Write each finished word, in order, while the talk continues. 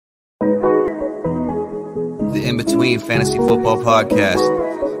The In Between Fantasy Football Podcast,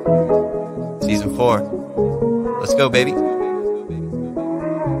 Season 4. Let's go, baby.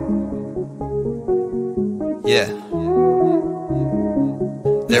 Yeah.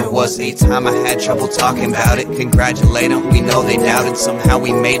 There was a time I had trouble talking about it. Congratulate them, we know they doubted. Somehow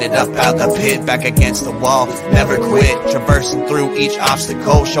we made it up out the pit, back against the wall, never quit. Traversing through each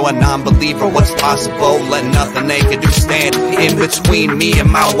obstacle, show a non-believer what's possible. Let nothing they could do stand in between me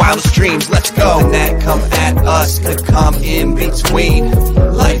and my wildest dreams. Let's go. Nothing that come at us could come in between.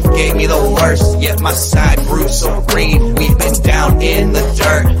 Life gave me the worst, yet my side grew so green. We've been down in the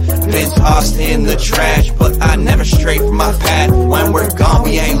dirt, been tossed in the trash, but I never strayed from my path. When we're gone,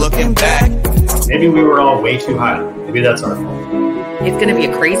 we ain't looking back. Maybe we were all way too high. Maybe that's our fault. It's going to be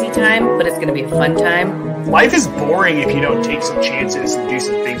a crazy time, but it's going to be a fun time. Life is boring if you don't take some chances and do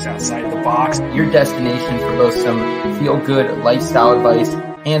some things outside the box. Your destination for both some feel-good lifestyle advice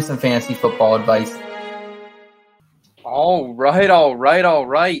and some fantasy football advice. All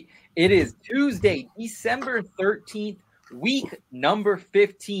right. It is Tuesday, December 13th, week number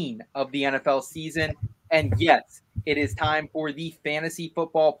 15 of the NFL season. And yes, it is time for the fantasy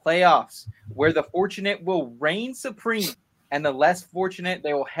football playoffs, where the fortunate will reign supreme and the less fortunate,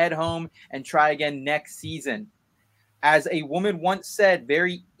 they will head home and try again next season. As a woman once said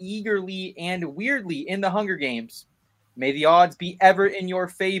very eagerly and weirdly in the Hunger Games, may the odds be ever in your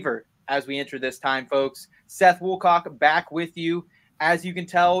favor as we enter this time, folks. Seth Woolcock back with you. As you can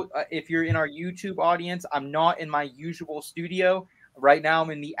tell, if you're in our YouTube audience, I'm not in my usual studio. Right now,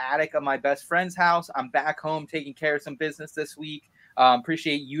 I'm in the attic of my best friend's house. I'm back home taking care of some business this week.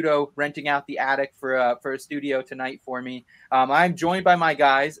 Appreciate Udo renting out the attic for a studio tonight for me. I'm joined by my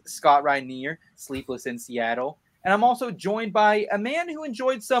guys, Scott Reinier, Sleepless in Seattle. And I'm also joined by a man who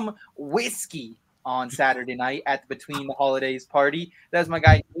enjoyed some whiskey on Saturday night at the Between the Holidays party. That's my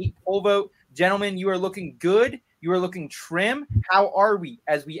guy, Nate Polvote. Gentlemen, you are looking good. You are looking trim. How are we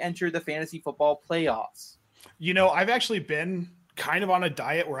as we enter the fantasy football playoffs? You know, I've actually been kind of on a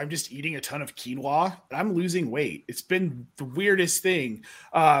diet where I'm just eating a ton of quinoa and I'm losing weight. It's been the weirdest thing.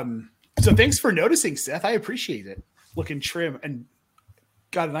 So thanks for noticing, Seth. I appreciate it. Looking trim and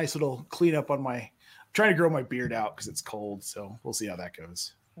got a nice little cleanup on I'm trying to grow my beard out because it's cold. So we'll see how that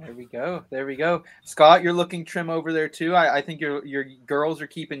goes. There we go. Scott, you're looking trim over there too. I think your girls are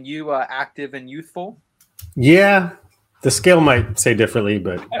keeping you active and youthful. Yeah, the scale might say differently,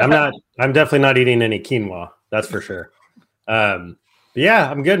 but I'm definitely not eating any quinoa. That's for sure.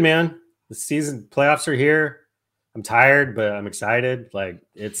 Yeah, I'm good, man. The season playoffs are here. I'm tired, but I'm excited. Like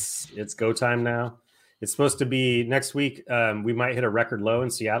it's go time now. It's supposed to be next week. We might hit a record low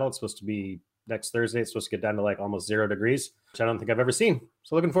in Seattle. It's supposed to be next Thursday. It's supposed to get down to like almost 0 degrees, which I don't think I've ever seen.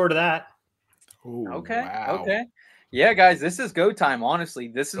 So looking forward to that. Ooh, okay. Wow. Okay. Yeah, guys, this is go time, honestly.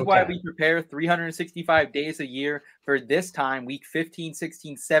 This is why we prepare 365 days a year for this time, week 15,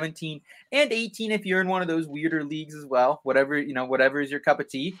 16, 17, and 18 if you're in one of those weirder leagues as well. Whatever is your cup of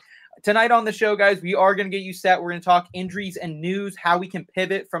tea. Tonight on the show, guys, we are going to get you set. We're going to talk injuries and news, how we can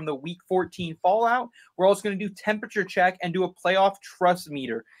pivot from the week 14 fallout. We're also going to do temperature check and do a playoff trust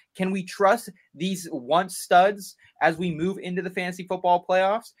meter. Can we trust these once studs as we move into the fantasy football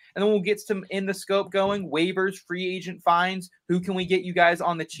playoffs? And then we'll get some in the scope going, waivers, free agent fines. Who can we get you guys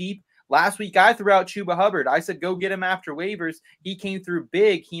on the cheap? Last week, I threw out Chuba Hubbard. I said, go get him after waivers. He came through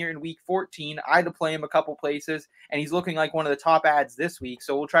big here in week 14. I had to play him a couple places, and he's looking like one of the top ads this week.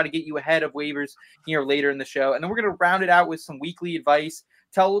 So we'll try to get you ahead of waivers here later in the show. And then we're going to round it out with some weekly advice,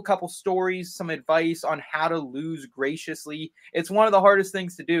 tell a couple stories, some advice on how to lose graciously. It's one of the hardest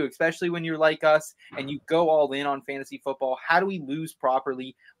things to do, especially when you're like us and you go all in on fantasy football. How do we lose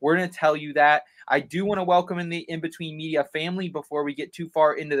properly? We're going to tell you that. I do want to welcome in the In Between Media family before we get too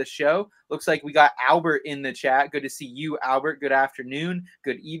far into the show. Looks like we got Albert in the chat. Good to see you, Albert. Good afternoon.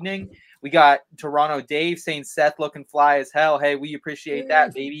 Good evening. We got Toronto Dave saying Seth looking fly as hell. Hey, we appreciate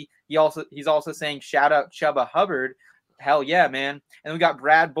that, baby. He's also saying shout out Chuba Hubbard. Hell yeah, man. And we got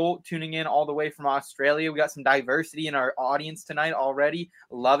Brad Bolt tuning in all the way from Australia. We got some diversity in our audience tonight already.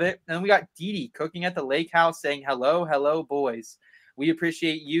 Love it. And we got Dee Dee cooking at the lake house saying hello, boys. We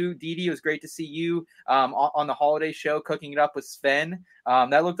appreciate you, Dee Dee. It was great to see you on the holiday show cooking it up with Sven.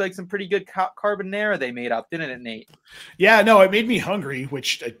 That looked like some pretty good carbonara they made up, didn't it, Nate? Yeah, no, it made me hungry,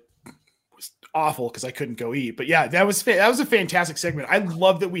 which was awful because I couldn't go eat. But yeah, that was a fantastic segment. I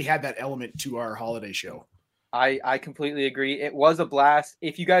love that we had that element to our holiday show. I completely agree. It was a blast.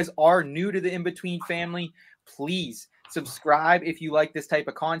 If you guys are new to the In Between family, please Subscribe if you like this type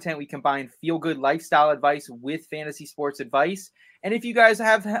of content. We combine feel-good lifestyle advice with fantasy sports advice. And if you guys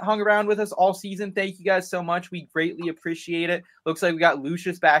have hung around with us all season, thank you guys so much. We greatly appreciate it. Looks like we got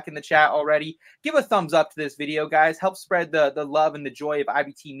Lucius back in the chat already. Give a thumbs up to this video, guys. Help spread the love and the joy of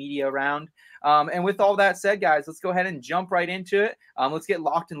IBT media around. And with all that said, guys, let's go ahead and jump right into it. Let's get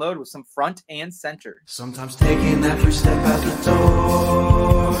locked and loaded with some front and center. Sometimes taking that first step out the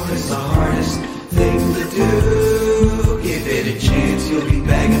door is the hardest thing to do. Give it a chance, you'll be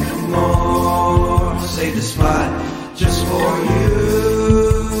begging for more. Save the spot just for you.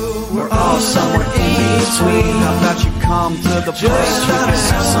 We're all somewhere in between. I thought you'd come to the place we can have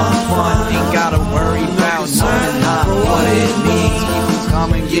some fun. Ain't gotta worry about knowing not what it means. Keep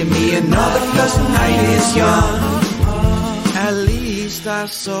come and give me another, cause the night is young. At least I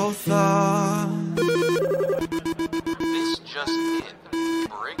so thought. This just in.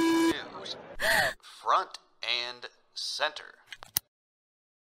 Breaking news. Front and center.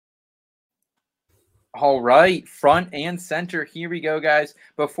 All right, front and center. Here we go, guys.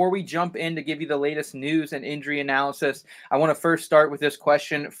 Before we jump in to give you the latest news and injury analysis, I want to first start with this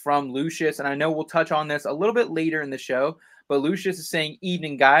question from Lucius, and I know we'll touch on this a little bit later in the show, but Lucius is saying,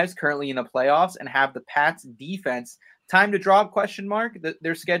 evening, guys, currently in the playoffs and have the Pats defense. Time to drop, ?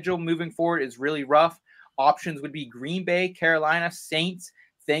 Their schedule moving forward is really rough. Options would be Green Bay, Carolina, Saints.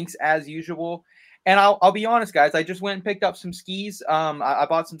 Thanks as usual. And I'll be honest, guys. I just went and picked up some skis. I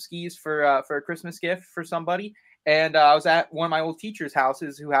bought some skis for a Christmas gift for somebody, and I was at one of my old teacher's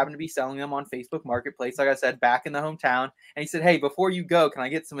houses who happened to be selling them on Facebook Marketplace. Like I said, back in the hometown, and he said, "Hey, before you go, can I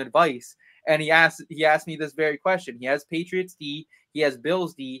get some advice?" And he asked me this very question. He has Patriots D, he has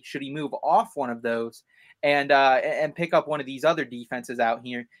Bills D. Should he move off one of those and pick up one of these other defenses out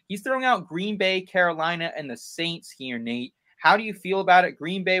here? He's throwing out Green Bay, Carolina, and the Saints here, Nate. How do you feel about it?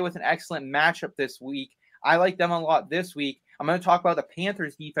 Green Bay with an excellent matchup this week. I like them a lot this week. I'm going to talk about the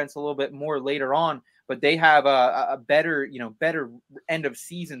Panthers defense a little bit more later on, but they have a better end of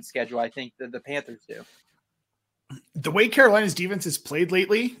season schedule, I think, than the Panthers do. The way Carolina's defense has played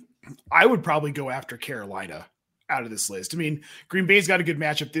lately, I would probably go after Carolina out of this list. I mean, Green Bay's got a good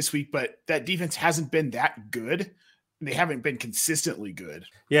matchup this week, but that defense hasn't been that good. They haven't been consistently good.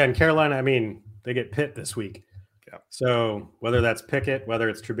 Yeah, and Carolina, I mean, they get Pitt this week. Yeah. So whether that's Pickett, whether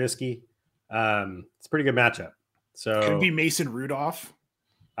it's Trubisky, it's a pretty good matchup. So could it be Mason Rudolph?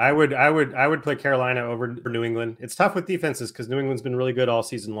 I would play Carolina over New England. It's tough with defenses because New England's been really good all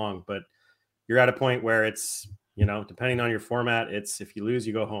season long, but you're at a point where it's, depending on your format, it's if you lose,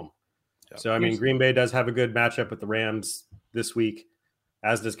 you go home. Yeah. So I mean, Green Bay does have a good matchup with the Rams this week,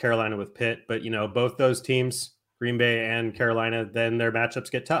 as does Carolina with Pitt. But both those teams, Green Bay and Carolina, then their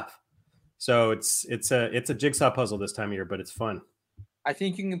matchups get tough. So it's a jigsaw puzzle this time of year, but it's fun. I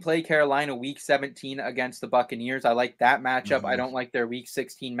think you can play Carolina week 17 against the Buccaneers. I like that matchup. Mm-hmm. I don't like their week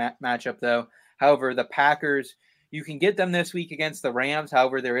 16 matchup, though. However, the Packers, you can get them this week against the Rams.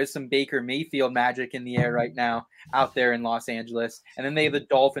 However, there is some Baker Mayfield magic in the air right now out there in Los Angeles. And then they have the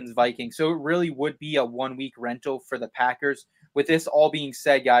Dolphins, Vikings. So it really would be a 1-week rental for the Packers. With this all being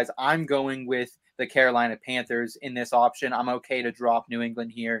said, guys, I'm going with the Carolina Panthers in this option. I'm okay to drop New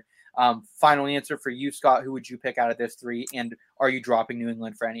England here. Final answer for you, Scott. Who would you pick out of this three? And are you dropping New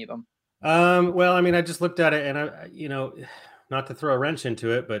England for any of them? Well, I mean, I just looked at it and not to throw a wrench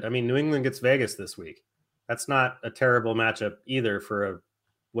into it, but I mean, New England gets Vegas this week. That's not a terrible matchup either for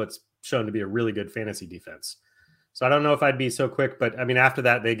what's shown to be a really good fantasy defense. So I don't know if I'd be so quick, but I mean, after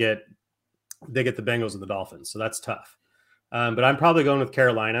that they get the Bengals and the Dolphins. So that's tough. But I'm probably going with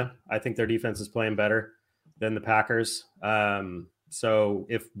Carolina. I think their defense is playing better than the Packers. So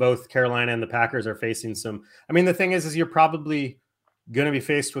if both Carolina and the Packers are facing the thing is you're probably going to be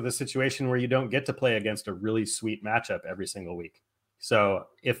faced with a situation where you don't get to play against a really sweet matchup every single week. So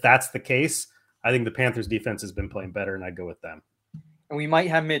if that's the case, I think the Panthers defense has been playing better, and I'd go with them. And we might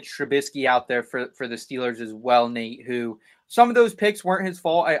have Mitch Trubisky out there for the Steelers as well, Nate, who some of those picks weren't his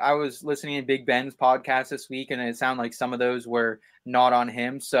fault. I was listening to Big Ben's podcast this week, and it sounded like some of those were not on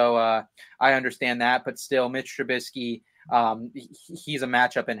him. So I understand that, but still, Mitch Trubisky, he's a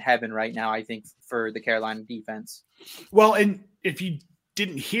matchup in heaven right now, I think, for the Carolina defense. Well, and if you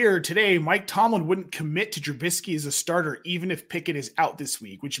didn't hear today, Mike Tomlin wouldn't commit to Trubisky as a starter, even if Pickett is out this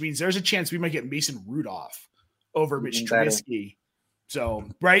week, which means there's a chance we might get Mason Rudolph over Mitch Trubisky. So,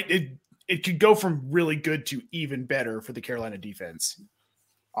 right, it could go from really good to even better for the Carolina defense.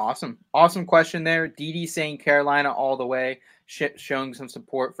 Awesome question there. Dee Dee saying Carolina all the way, showing some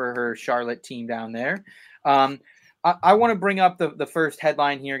support for her Charlotte team down there. I want to bring up the first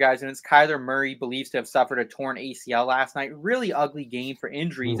headline here, guys, and it's Kyler Murray believes to have suffered a torn ACL last night. Really ugly game for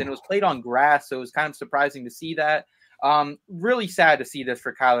injuries, and it was played on grass, so it was kind of surprising to see that. Really sad to see this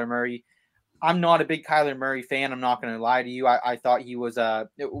for Kyler Murray. I'm not a big Kyler Murray fan. I'm not going to lie to you. I thought he was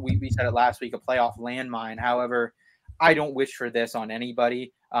we said it last week, a playoff landmine. However, I don't wish for this on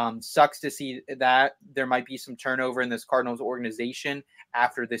anybody. Sucks to see that there might be some turnover in this Cardinals organization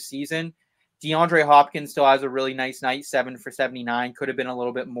after this season. DeAndre Hopkins still has a really nice night, 7 for 79. Could have been a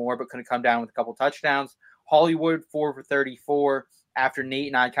little bit more, but could have come down with a couple touchdowns. Hollywood, 4 for 34. After Nate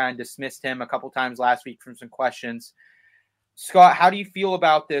and I kind of dismissed him a couple times last week from some questions. Scott, how do you feel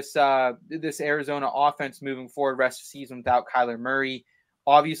about this this Arizona offense moving forward rest of the season without Kyler Murray?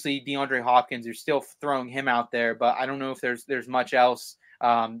 Obviously, DeAndre Hopkins, you're still throwing him out there, but I don't know if there's much else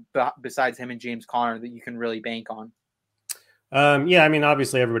besides him and James Conner that you can really bank on. Yeah, I mean,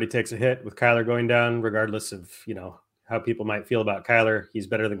 obviously everybody takes a hit with Kyler going down, regardless of, how people might feel about Kyler. He's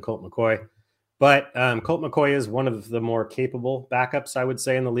better than Colt McCoy. But Colt McCoy is one of the more capable backups, I would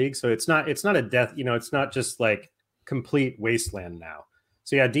say, in the league. So it's not a death, it's not just like complete wasteland now.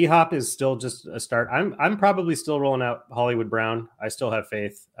 So yeah, D-Hop is still just a start. I'm probably still rolling out Hollywood Brown. I still have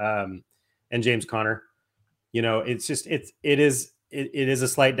faith. And James Conner. It is a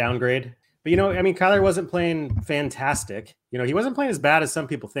slight downgrade. But Kyler wasn't playing fantastic. He wasn't playing as bad as some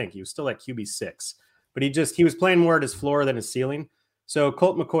people think. He was still like QB6. But he was playing more at his floor than his ceiling. So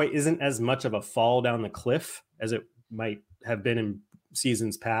Colt McCoy isn't as much of a fall down the cliff as it might have been in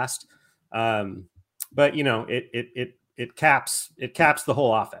seasons past. But it caps the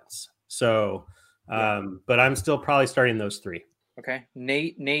whole offense. So, but I'm still probably starting those three. Okay,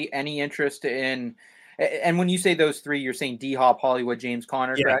 Nate, any interest in? And when you say those three, you're saying D-Hop, Hollywood, James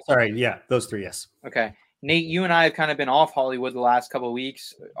Conner, yeah, correct? Sorry, yeah, those three, yes. Okay, Nate, you and I have kind of been off Hollywood the last couple of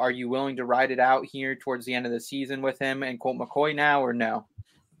weeks. Are you willing to ride it out here towards the end of the season with him and Colt McCoy now, or no?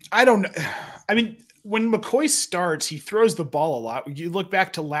 I don't know. I mean, when McCoy starts, he throws the ball a lot. You look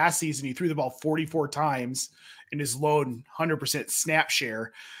back to last season, he threw the ball 44 times in his low 100% snap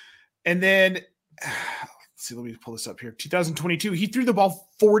share. And then, let's see, let me pull this up here. 2022, he threw the ball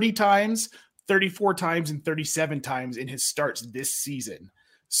 40 times, 34 times, and 37 times in his starts this season.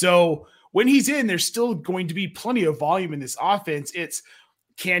 So when he's in, there's still going to be plenty of volume in this offense. It's,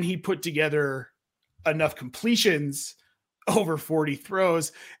 can he put together enough completions over 40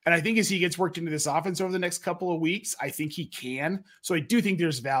 throws? And I think as he gets worked into this offense over the next couple of weeks, I think he can. So I do think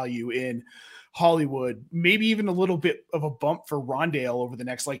there's value in Hollywood, maybe even a little bit of a bump for Rondale over the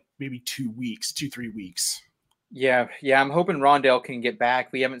next, maybe 3 weeks. Yeah. I'm hoping Rondale can get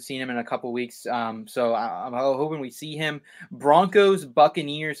back. We haven't seen him in a couple weeks. So I'm hoping we see him. Broncos,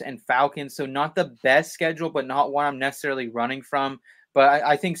 Buccaneers, and Falcons. So not the best schedule, but not one I'm necessarily running from. But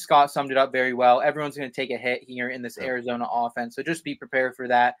I think Scott summed it up very well. Everyone's going to take a hit here in this Arizona offense. So just be prepared for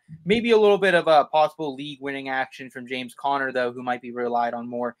that. Maybe a little bit of a possible league-winning action from James Conner, though, who might be relied on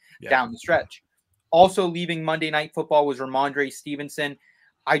more down the stretch. Also leaving Monday Night Football was Ramondre Stevenson.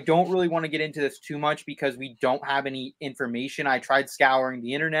 I don't really want to get into this too much because we don't have any information. I tried scouring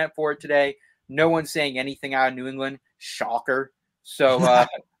the internet for it today. No one's saying anything out of New England. Shocker. So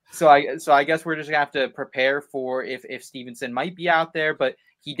So I guess we're just gonna have to prepare for if Stevenson might be out there, but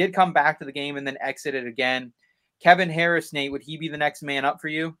he did come back to the game and then exited again. Kevin Harris, Nate, would he be the next man up for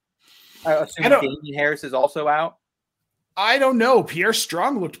you? Assuming Damian Harris is also out. I don't know. Pierre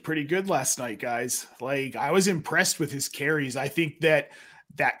Strong looked pretty good last night, guys. I was impressed with his carries. I think that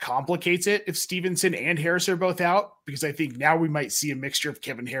complicates it if Stevenson and Harris are both out, because I think now we might see a mixture of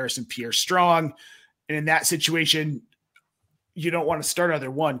Kevin Harris and Pierre Strong. And in that situation, you don't want to start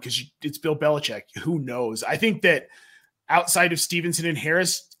either one because it's Bill Belichick. Who knows? I think that outside of Stevenson and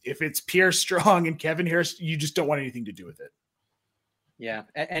Harris, if it's Pierre Strong and Kevin Harris, you just don't want anything to do with it. Yeah.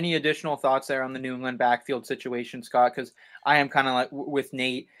 Any additional thoughts there on the New England backfield situation, Scott? Because I am kind of like with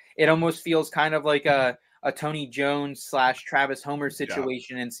Nate. It almost feels kind of like a Tony Jones / Travis Homer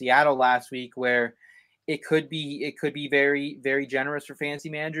situation in Seattle last week, where it could be very, very generous for fantasy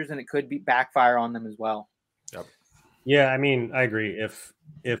managers, and it could be backfire on them as well. Yep. Yeah, I mean, I agree. If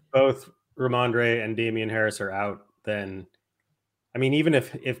both Ramondre and Damian Harris are out, then even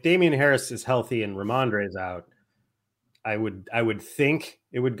if Damian Harris is healthy and Ramondre is out, I would think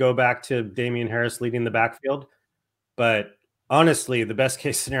it would go back to Damian Harris leading the backfield. But honestly, the best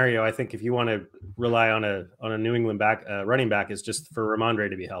case scenario, I think, if you want to rely on a New England running back, is just for Ramondre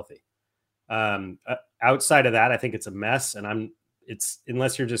to be healthy. Outside of that, I think it's a mess, and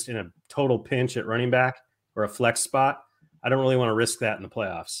unless you're just in a total pinch at running back or a flex spot, I don't really want to risk that in the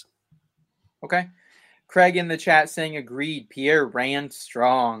playoffs. Okay. Craig in the chat saying agreed. Pierre ran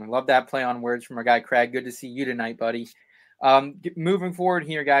strong. Love that play on words from our guy Craig. Good to see you tonight, buddy. Moving forward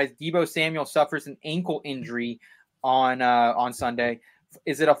here, guys. Deebo Samuel suffers an ankle injury on Sunday.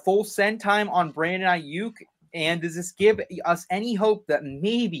 Is it a full send time on Brandon Ayuk? And does this give us any hope that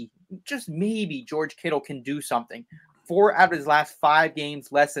maybe, just maybe, George Kittle can do something? 4 out of his last 5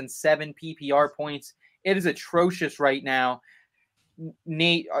 games, less than 7 PPR points. It is atrocious right now.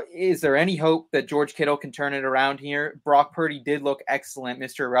 Nate, is there any hope that George Kittle can turn it around here? Brock Purdy did look excellent,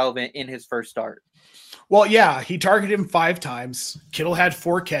 Mr. Irrelevant, in his first start. Well, yeah, he targeted him 5 times. Kittle had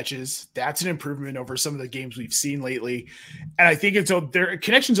 4 catches. That's an improvement over some of the games we've seen lately. And I think their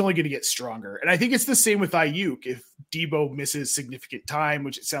connection's only going to get stronger. And I think it's the same with Ayuk. If Debo misses significant time,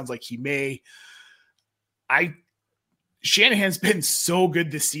 which it sounds like he may, Shanahan's been so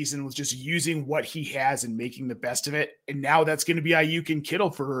good this season with just using what he has and making the best of it. And now that's going to be Ayuk and Kittle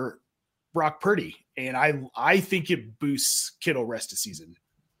for Brock Purdy. And I think it boosts Kittle rest of season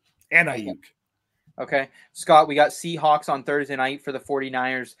and Ayuk. Okay. Scott, we got Seahawks on Thursday night for the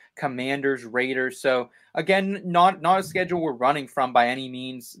 49ers, Commanders, Raiders. So again, not a schedule we're running from by any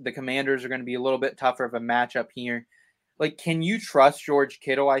means. The Commanders are going to be a little bit tougher of a matchup here. Like, can you trust George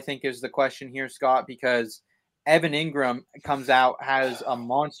Kittle, I think is the question here, Scott, because Evan Ingram comes out, has a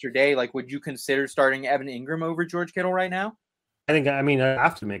monster day. Like, would you consider starting Evan Ingram over George Kittle right now? I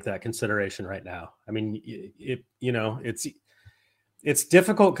have to make that consideration right now. I mean, it's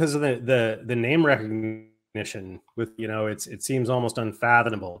difficult because of the name recognition with, it seems almost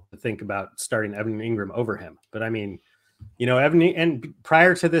unfathomable to think about starting Evan Ingram over him. But I mean, Evan, and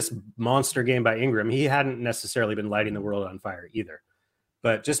prior to this monster game by Ingram, he hadn't necessarily been lighting the world on fire either.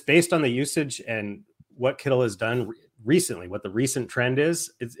 But just based on the usage and what Kittle has done recently, what the recent trend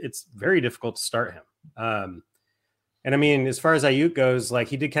is, it's very difficult to start him. And I mean, as far as Ayuk goes, like,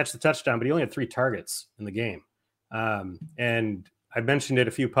 he did catch the touchdown, but he only had 3 targets in the game. And I mentioned it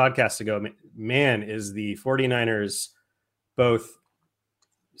a few podcasts ago. Man, is the 49ers both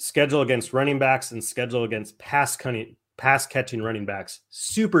schedule against running backs and schedule against pass catching running backs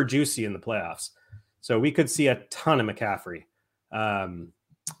super juicy in the playoffs. So we could see a ton of McCaffrey.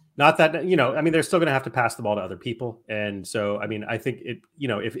 Not that, they're still going to have to pass the ball to other people. And so, I mean, I think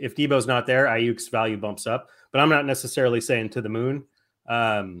if Debo's not there, Ayuk's value bumps up, but I'm not necessarily saying to the moon.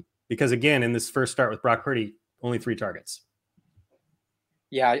 Because again, in this first start with Brock Purdy, only 3 targets.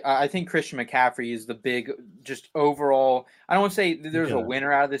 Yeah, I think Christian McCaffrey is the big, just overall. I don't want to say there's a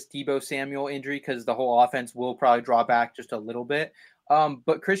winner out of this Debo Samuel injury because the whole offense will probably draw back just a little bit.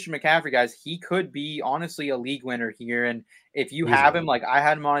 But Christian McCaffrey, guys, he could be honestly a league winner here. And if you have him, like I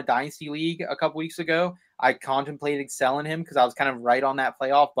had him on a dynasty league a couple weeks ago, I contemplated selling him because I was kind of right on that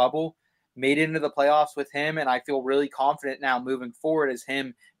playoff bubble, made it into the playoffs with him. And I feel really confident now moving forward as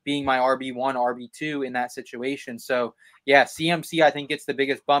him being my RB1, RB2 in that situation. So yeah, CMC, I think, gets the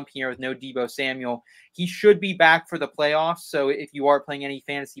biggest bump here with no Debo Samuel. He should be back for the playoffs. So if you are playing any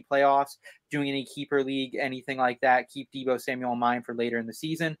fantasy playoffs, doing any keeper league, anything like that, keep Debo Samuel in mind for later in the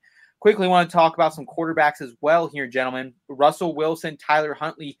season. Quickly want to talk about some quarterbacks as well here, gentlemen. Russell Wilson, Tyler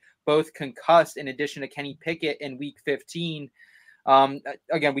Huntley, both concussed in addition to Kenny Pickett in week 15.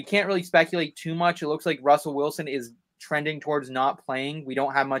 Again, we can't really speculate too much. It looks like Russell Wilson is trending towards not playing. We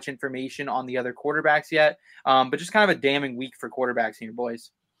don't have much information on the other quarterbacks yet, but just kind of a damning week for quarterbacks here,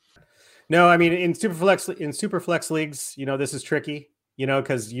 boys. No, I mean, in super flex leagues, this is tricky,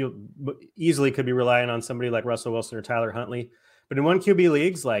 because you easily could be relying on somebody like Russell Wilson or Tyler Huntley. But in 1 QB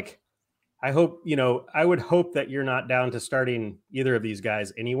leagues, like, I would hope that you're not down to starting either of these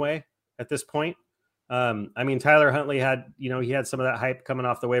guys anyway at this point. I mean, Tyler Huntley had, he had some of that hype coming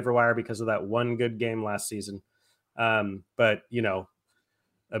off the waiver wire because of that one good game last season. But a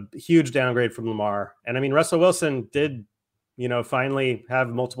huge downgrade from Lamar. And I mean, Russell Wilson did, finally have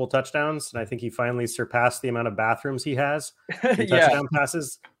multiple touchdowns. And I think he finally surpassed the amount of bathrooms he has in touchdown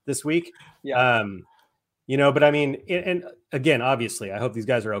passes this week. Yeah. But I mean, and again, obviously I hope these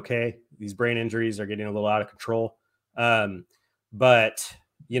guys are okay. These brain injuries are getting a little out of control. But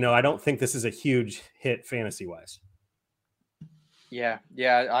I don't think this is a huge hit fantasy wise. Yeah,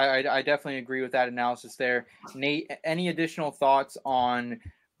 I definitely agree with that analysis there. Nate, any additional thoughts on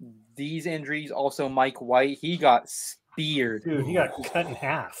these injuries? Also, Mike White, he got speared. Dude, he got cut in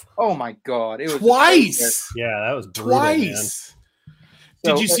half. Oh my God. It was twice. Yeah, that was brutal, twice.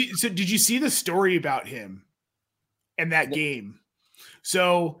 Man. Did you see the story about him and that game?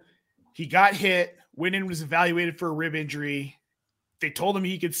 So he got hit, went in, was evaluated for a rib injury. They told him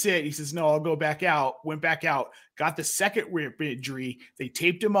he could sit. He says, no, I'll go back out. Went back out, got the second rib injury. They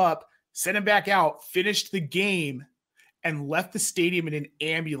taped him up, sent him back out, finished the game, and left the stadium in an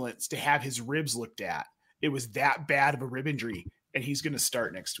ambulance to have his ribs looked at. It was that bad of a rib injury, and he's going to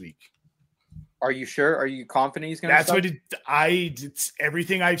start next week. Are you sure? Are you confident he's going to start? It's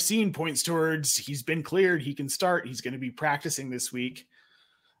everything I've seen points towards he's been cleared. He can start. He's going to be practicing this week.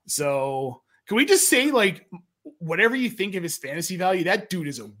 So Can we just say, like, whatever you think of his fantasy value, that dude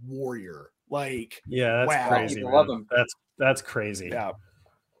is a warrior. Like, yeah, that's wow. crazy. People Man. love him. That's crazy. Yeah.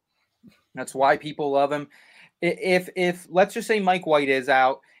 That's why people love him. If let's just say Mike White is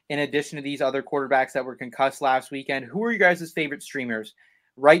out, in addition to these other quarterbacks that were concussed last weekend, who are you guys' favorite streamers?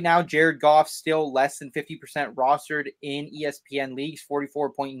 Right now, Jared Goff still less than 50% rostered in ESPN leagues,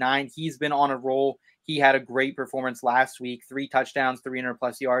 44.9. He's been on a roll. He had a great performance last week, 3 touchdowns, 300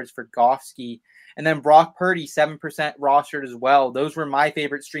 plus yards for Goffski. And then Brock Purdy, 7% rostered as well. Those were my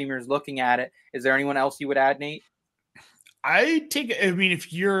favorite streamers looking at it. Is there anyone else you would add, Nate?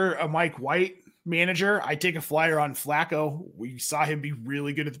 If you're a Mike White manager, I take a flyer on Flacco. We saw him be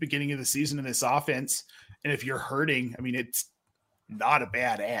really good at the beginning of the season in this offense. And if you're hurting, I mean, it's not a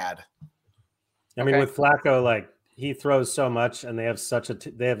bad ad. I mean, with Flacco, like, he throws so much, and they have such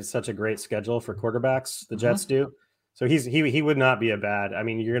a great schedule for quarterbacks. The Jets do, so he would not be a bad. I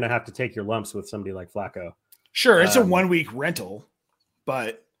mean, you're going to have to take your lumps with somebody like Flacco. Sure, it's a 1 week rental,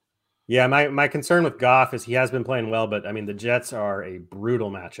 but yeah, my concern with Goff is he has been playing well, but I mean, the Jets are a brutal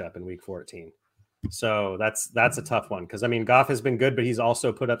matchup in Week 14, so that's a tough one because I mean, Goff has been good, but he's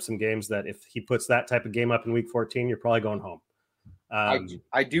also put up some games that if he puts that type of game up in Week 14, you're probably going home.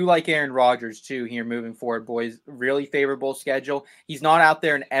 I do like Aaron Rodgers too here moving forward, boys. Really favorable schedule. He's not out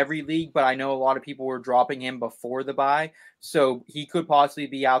there in every league, but I know a lot of people were dropping him before the bye. So he could possibly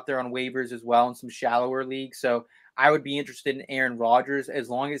be out there on waivers as well in some shallower leagues. So I would be interested in Aaron Rodgers as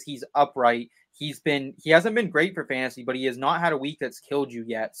long as he's upright. He hasn't been great for fantasy, but he has not had a week that's killed you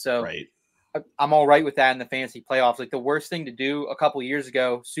yet. So right. I'm all right with that in the fantasy playoffs. Like the worst thing to do a couple years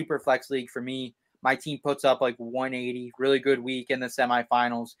ago, super flex league for me, my team puts up like 180, really good week in the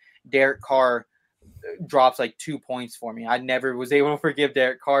semifinals. Derek Carr drops like 2 points for me. I never was able to forgive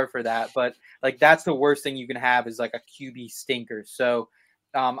Derek Carr for that, but like that's the worst thing you can have is like a QB stinker. So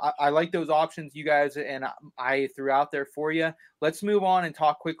I like those options you guys and I threw out there for you. Let's move on and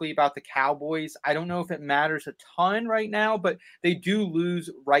talk quickly about the Cowboys. I don't know if it matters a ton right now, but they do lose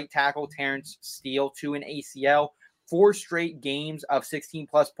right tackle Terrence Steele to an ACL. 4 straight games of 16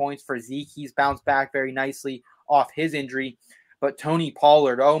 plus points for Zeke. He's bounced back very nicely off his injury. But Tony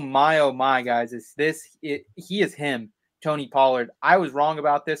Pollard, oh my, guys, he is him, Tony Pollard. I was wrong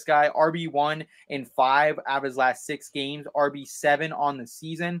about this guy. RB1 in 5 out of his last 6 games, RB7 on the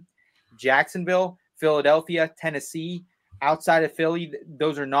season. Jacksonville, Philadelphia, Tennessee. Outside of Philly,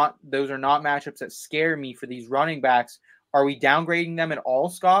 those are not matchups that scare me for these running backs. Are we downgrading them at all,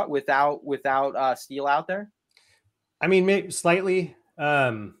 Scott, without Steele out there? I mean, maybe slightly,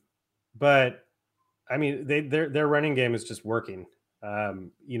 but I mean, their running game is just working.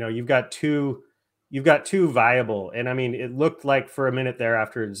 You've got two viable, and I mean, it looked like for a minute there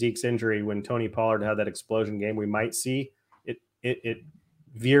after Zeke's injury, when Tony Pollard had that explosion game, we might see it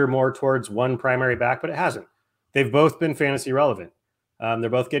veer more towards one primary back, but it hasn't. They've both been fantasy relevant. They're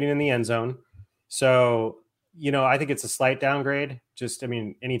both getting in the end zone, so I think it's a slight downgrade. Just, I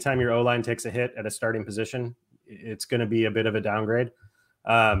mean, anytime your O-line takes a hit at a starting position, it's going to be a bit of a downgrade.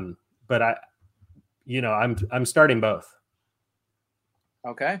 But I'm starting both.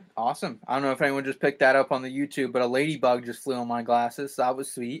 Okay, awesome. I don't know if anyone just picked that up on the YouTube, but a ladybug just flew on my glasses. So that was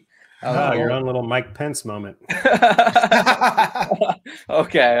sweet. Your own little Mike Pence moment.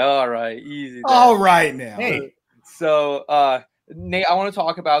 Okay, all right, easy. Then. All right now. Hey. So, Nate, I want to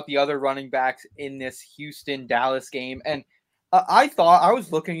talk about the other running backs in this Houston-Dallas game. And I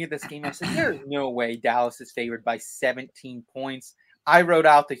was looking at this game. I said, there's no way Dallas is favored by 17 points. I rode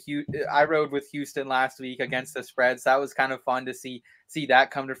with Houston last week against the spreads. That was kind of fun to see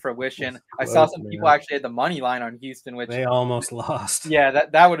that come to fruition. I saw some people actually had the money line on Houston, which they almost lost. Yeah,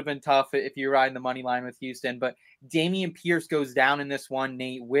 that would have been tough if you're riding the money line with Houston. But Dameon Pierce goes down in this one,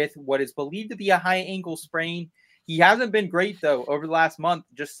 Nate, with what is believed to be a high ankle sprain. He hasn't been great, though, over the last month.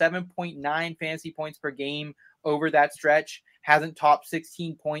 Just 7.9 fantasy points per game over that stretch. Hasn't topped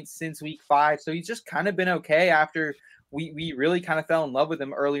 16 points since week 5. So he's just kind of been okay after we really kind of fell in love with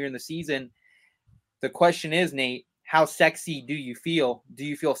him earlier in the season. The question is, Nate, how sexy do you feel? Do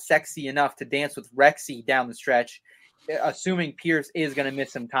you feel sexy enough to dance with Rexy down the stretch? Assuming Pierce is going to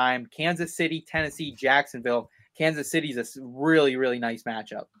miss some time. Kansas City, Tennessee, Jacksonville. Kansas City's a really, really nice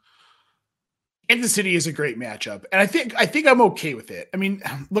matchup. Kansas City is a great matchup. And I think I'm okay with it. I mean,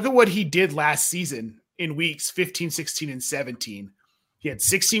 look at what he did last season in weeks 15, 16, and 17. He had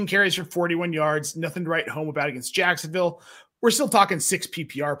 16 carries for 41 yards, nothing to write home about against Jacksonville. We're still talking 6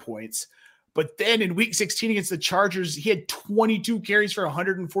 PPR points. But then in week 16 against the Chargers, he had 22 carries for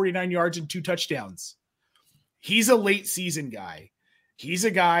 149 yards and 2 touchdowns. He's a late season guy. He's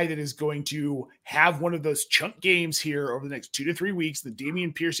a guy that is going to have one of those chunk games here over the next 2 to 3 weeks. The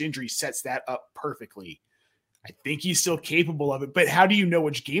Dameon Pierce injury sets that up perfectly. I think he's still capable of it, but how do you know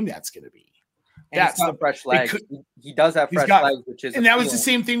which game that's going to be? And that's the fresh legs. He does have fresh legs, which is, and that was the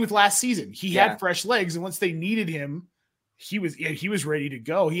same thing with last season. He had fresh legs, and once they needed him, he was ready to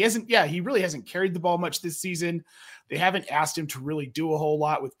go. He really hasn't carried the ball much this season. They haven't asked him to really do a whole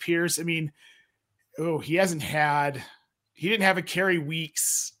lot with Pierce. I mean, he didn't have a carry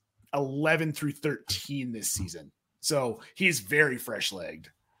weeks 11 through 13 this season. So he's very fresh legged.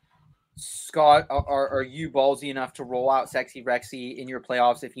 Scott, are you ballsy enough to roll out Sexy Rexy in your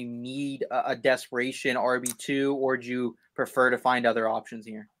playoffs if you need a desperation RB2, or do you prefer to find other options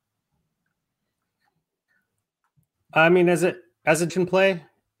here? I mean, as it can play,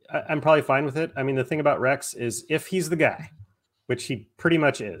 I'm probably fine with it. I mean, the thing about Rex is if he's the guy, which he pretty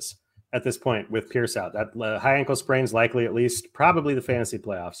much is at this point with Pierce out, that high ankle sprain's likely, at least probably the fantasy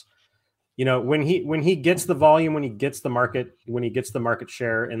playoffs. You know, when he gets the volume, when he gets the market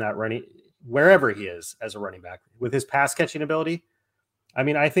share in that running, wherever he is as a running back with his pass catching ability, I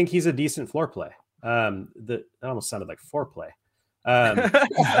mean, I think he's a decent floor play. That almost sounded like foreplay.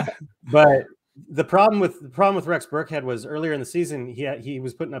 But the problem with Rex Burkhead was earlier in the season, he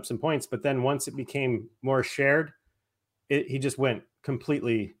was putting up some points, but then once it became more shared, he just went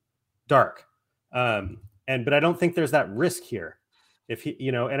completely dark. But I don't think there's that risk here. If he,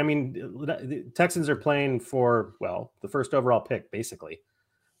 and I mean, the Texans are playing for, the first overall pick, basically.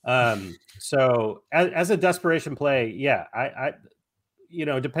 So as a desperation play, I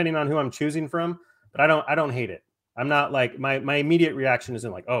depending on who I'm choosing from, but I don't hate it. I'm not like, my immediate reaction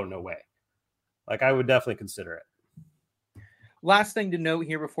isn't like, oh, no way. Like, I would definitely consider it. Last thing to note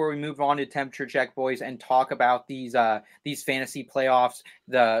here before we move on to temperature check, boys, and talk about these fantasy playoffs,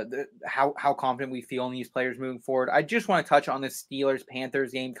 the how confident we feel in these players moving forward. I just want to touch on this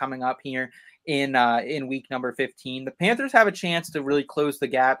Steelers-Panthers game coming up here in week number 15. The Panthers have a chance to really close the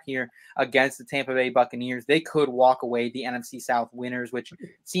gap here against the Tampa Bay Buccaneers. They could walk away the NFC South winners, which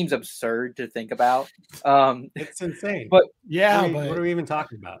seems absurd to think about. It's insane. But what are we even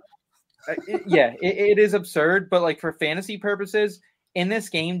talking about? It is absurd, but like for fantasy purposes, in this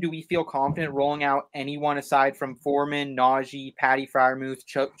game, do we feel confident rolling out anyone aside from Foreman, Najee, Patty Freiermuth,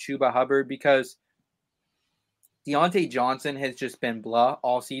 Chuba Hubbard? Because Deontay Johnson has just been blah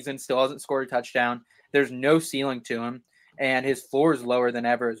all season, still hasn't scored a touchdown. There's no ceiling to him, and his floor is lower than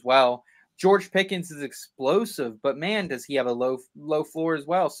ever as well. George Pickens is explosive, but man, does he have a low floor as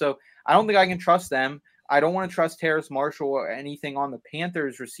well. So I don't think I can trust them. I don't want to trust Terrace Marshall or anything on the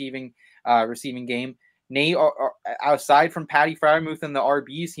Panthers receiving game. Nate, aside from Patty Freiermuth and the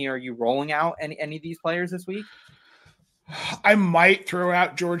RBs here, are you rolling out any of these players this week? I might throw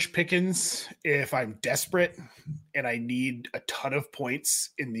out George Pickens if I'm desperate and I need a ton of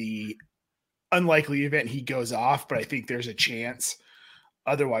points in the unlikely event he goes off, but I think there's a chance.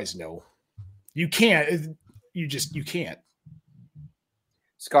 Otherwise, no. You can't. You can't.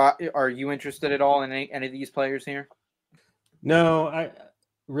 Scott, are you interested at all in any of these players here? No, I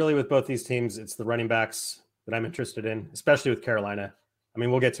really, with both these teams, it's the running backs that I'm interested in, especially with Carolina. I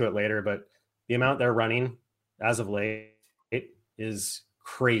mean, we'll get to it later, but the amount they're running as of late is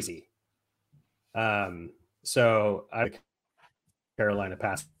crazy. So I Carolina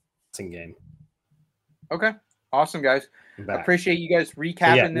passing game. Okay. Awesome, guys. Appreciate you guys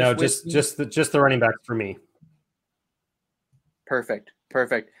recapping this. Just the running backs for me. Perfect.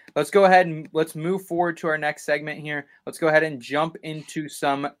 Let's go ahead and let's move forward to our next segment here. Let's go ahead and jump into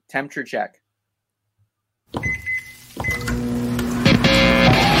some temperature check.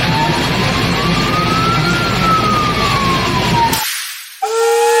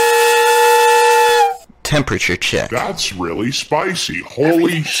 Temperature check. That's really spicy.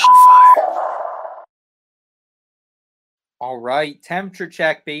 Holy shit. All right, temperature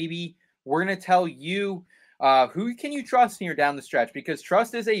check, baby. We're going to tell you who can you trust here down the stretch, because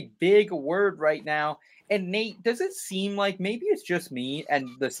trust is a big word right now. And Nate, does it seem like maybe it's just me and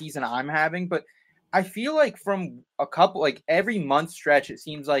the season I'm having, but I feel like from a couple, like every month stretch, it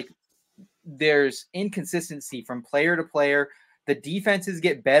seems like there's inconsistency from player to player. The defenses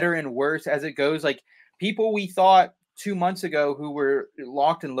get better and worse as it goes. Like people we thought 2 months ago who were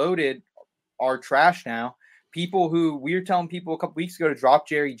locked and loaded are trash now. People who we were telling people a couple weeks ago to drop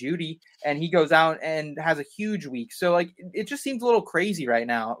Jerry Jeudy, and he goes out and has a huge week. So like, it just seems a little crazy right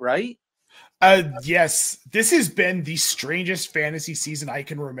now, right? Yes, this has been the strangest fantasy season I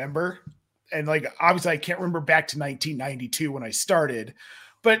can remember. And like, obviously I can't remember back to 1992 when I started,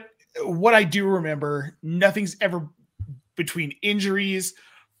 but what I do remember, nothing's ever between injuries,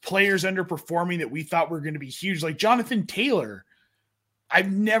 players underperforming that we thought were going to be huge. Like Jonathan Taylor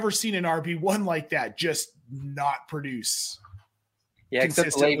I've never seen an RB1 like that just not produce. Yeah,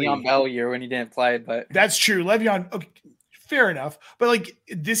 except Le'Veon Bell year when he didn't play, but that's true. Le'Veon, okay, fair enough. But like,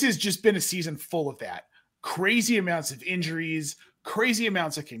 this has just been a season full of that. Crazy amounts of injuries, crazy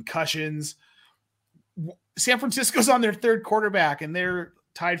amounts of concussions. San Francisco's on their third quarterback and they're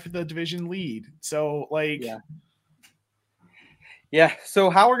tied for the division lead. So like, yeah. So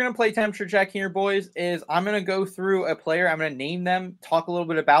how we're going to play temperature check here, boys, is I'm going to go through a player. I'm going to name them, talk a little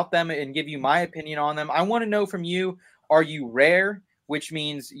bit about them, and give you my opinion on them. I want to know from you, are you rare, which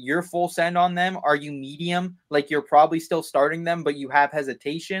means you're full send on them? Are you medium, like you're probably still starting them, but you have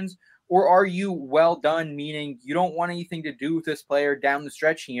hesitations? Or are you well done, meaning you don't want anything to do with this player down the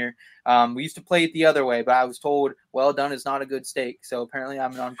stretch here? We used to play it the other way, but I was told well done is not a good steak. So apparently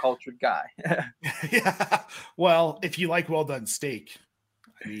I'm an uncultured guy. Yeah. Well, if you like well done steak,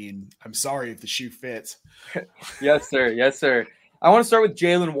 I mean, I'm sorry if the shoe fits. Yes, sir. Yes, sir. I want to start with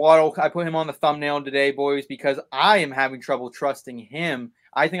Jalen Waddle. I put him on the thumbnail today, boys, because I am having trouble trusting him.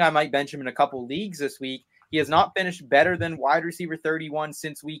 I think I might bench him in a couple leagues this week. He has not finished better than wide receiver 31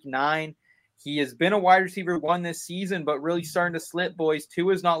 since week 9. He has been a wide receiver 1 this season, but really starting to slip, boys. 2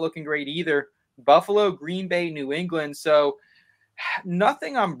 is not looking great either. Buffalo, Green Bay, New England. So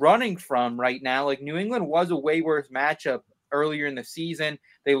nothing I'm running from right now. Like, New England was a Waivers matchup earlier in the season.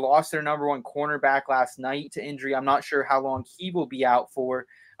 They lost their number 1 cornerback last night to injury. I'm not sure how long he will be out for.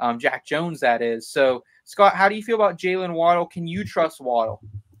 Jack Jones, that is. So, Scott, how do you feel about Jalen Waddle? Can you trust Waddle?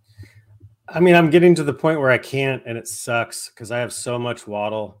 I mean, I'm getting to the point where I can't, and it sucks because I have so much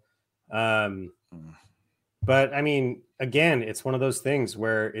Waddle. But I mean, again, it's one of those things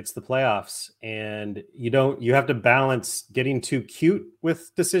where it's the playoffs and you have to balance getting too cute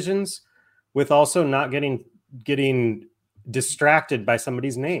with decisions with also not getting distracted by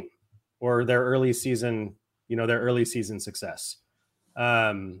somebody's name or their early season success.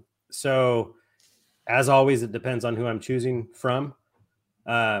 So as always, it depends on who I'm choosing from.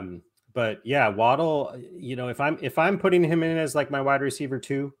 But yeah, Waddle, if I'm putting him in as like my wide receiver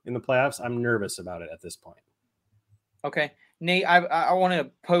 2 in the playoffs, I'm nervous about it at this point. Okay. Nate, I want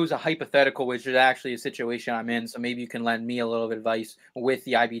to pose a hypothetical, which is actually a situation I'm in. So maybe you can lend me a little advice with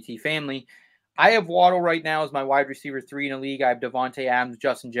the IBT family. I have Waddle right now as my wide receiver 3 in a league. I have Devontae Adams,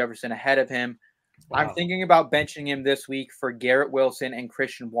 Justin Jefferson ahead of him. Wow. I'm thinking about benching him this week for Garrett Wilson and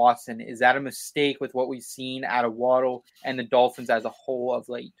Christian Watson. Is that a mistake with what we've seen out of Waddle and the Dolphins as a whole of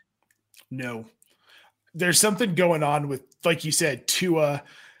late? No, there's something going on with, like you said, Tua.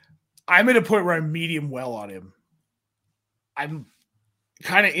 I'm at a point where I'm medium well on him. I'm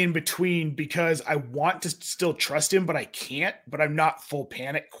kind of in between because I want to still trust him, but I can't, but I'm not full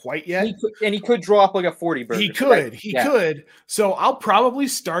panic quite yet. He could draw up like a 40 burger. He could. So I'll probably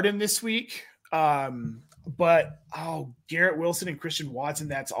start him this week. But Garrett Wilson and Christian Watson,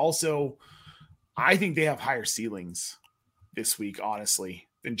 that's also, I think they have higher ceilings this week, honestly,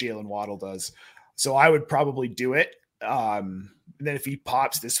 than Jalen Waddle does. So I would probably do it. And then if he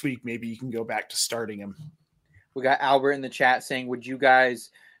pops this week, maybe you can go back to starting him. We got Albert in the chat saying, would you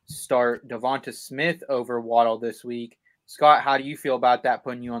guys start Devonta Smith over Waddle this week? Scott, how do you feel about that,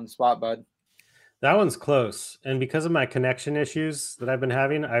 putting you on the spot, bud? That one's close. And because of my connection issues that I've been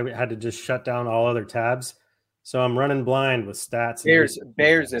having, I had to just shut down all other tabs. So I'm running blind with stats.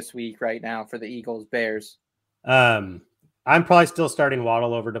 Bears this week right now for the Eagles. Bears. I'm probably still starting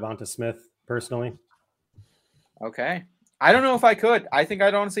Waddle over Devonta Smith personally. Okay. I don't know if I could. I think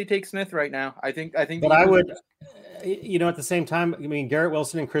I'd honestly take Smith right now. I think. But I would, at the same time, I mean, Garrett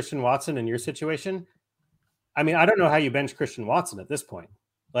Wilson and Christian Watson in your situation. I mean, I don't know how you bench Christian Watson at this point.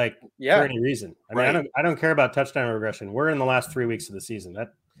 Like, for any reason. I mean, I don't care about touchdown regression. We're in the last 3 weeks of the season.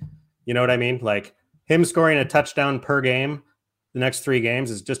 That, you know what I mean? Like, him scoring a touchdown per game the next 3 games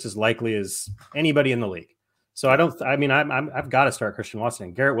is just as likely as anybody in the league. So I've got to start Christian Watson.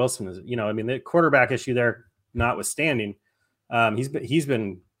 And Garrett Wilson is, the quarterback issue there notwithstanding,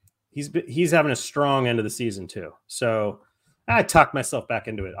 he's having a strong end of the season too. So I talked myself back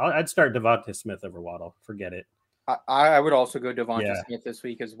into it. I'd start Devonta Smith over Waddle. Forget it. I would also go Devonta Smith this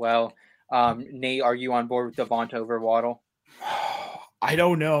week as well. Nate, are you on board with Devonta over Waddle? I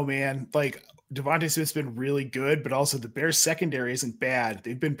don't know, man. Like, Devonta Smith's been really good, but also the Bears secondary isn't bad.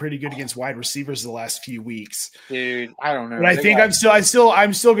 They've been pretty good against wide receivers the last few weeks. Dude, I don't know. But I think I'm still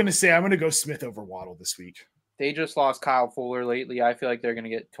going to say I'm going to go Smith over Waddle this week. They just lost Kyle Fuller lately. I feel like they're going to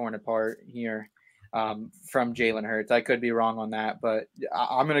get torn apart here from Jalen Hurts. I could be wrong on that, but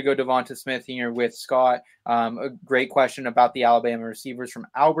I'm going to go Devonta Smith here with Scott. A great question about the Alabama receivers from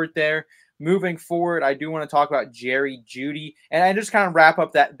Albert there. Moving forward, I do want to talk about Jerry Jeudy, and I just kind of wrap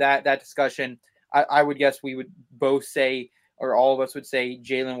up that discussion. I would guess we would both say or all of us would say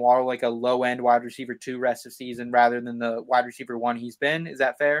Jalen Waddle like a low-end wide receiver 2 rest of season rather than the wide receiver 1 he's been. Is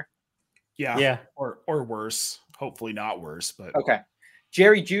that fair? Yeah. Or worse. Hopefully not worse, but okay.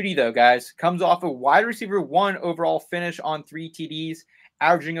 Jerry Jeudy, though, guys, comes off a wide receiver 1 overall finish on 3 TDs,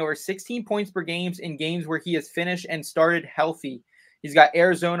 averaging over 16 points per game in games where he has finished and started healthy. He's got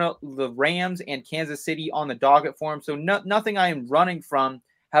Arizona, the Rams, and Kansas City on the docket for him, so nothing I am running from.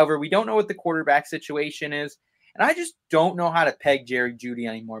 However, we don't know what the quarterback situation is, and I just don't know how to peg Jerry Jeudy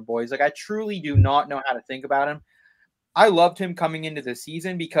anymore, boys. Like, I truly do not know how to think about him. I loved him coming into the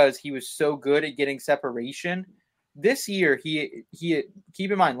season because he was so good at getting separation. This year, he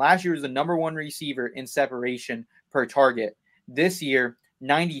keep in mind, last year was the number 1 receiver in separation per target. This year,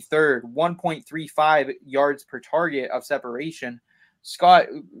 93rd, 1.35 yards per target of separation. Scott,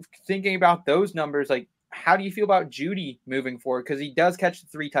 thinking about those numbers, like, how do you feel about Jeudy moving forward? Because he does catch the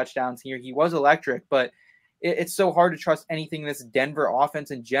 3 touchdowns here. He was electric, but it's so hard to trust anything in this Denver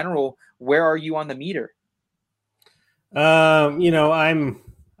offense in general. Where are you on the meter? I'm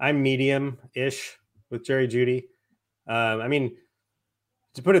medium-ish with Jerry Jeudy. I mean,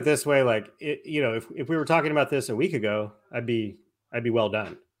 to put it this way, like, if we were talking about this a week ago, I'd be well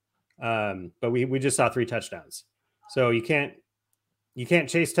done. But we just saw 3 touchdowns, so you can't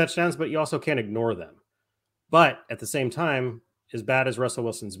chase touchdowns, but you also can't ignore them. But at the same time, as bad as Russell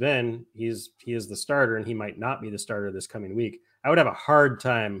Wilson's been, he is the starter, and he might not be the starter this coming week. I would have a hard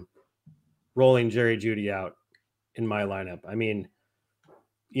time rolling Jerry Jeudy out in my lineup. I mean,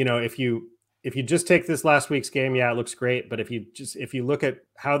 if you just take this last week's game, yeah, it looks great. But if you look at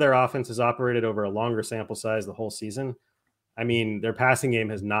how their offense has operated over a longer sample size the whole season, I mean, their passing game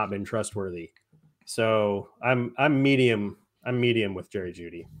has not been trustworthy. So I'm medium with Jerry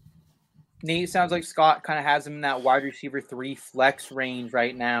Jeudy. Nate, sounds like Scott kind of has him in that wide receiver 3 flex range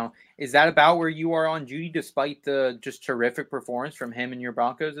right now. Is that about where you are on Jeudy, despite the just terrific performance from him and your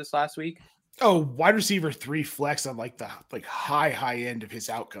Broncos this last week? Oh, wide receiver 3 flex on like the high end of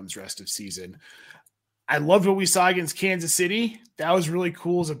his outcomes rest of season. I loved what we saw against Kansas City. That was really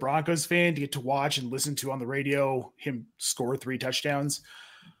cool as a Broncos fan to get to watch and listen to on the radio him score 3 touchdowns.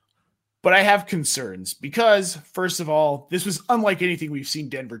 But I have concerns because, first of all, this was unlike anything we've seen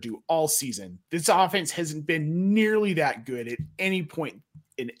Denver do all season. This offense hasn't been nearly that good at any point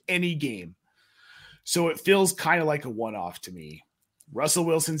in any game. So it feels kind of like a one-off to me. Russell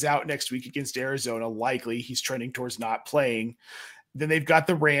Wilson's out next week against Arizona. Likely he's trending towards not playing. Then they've got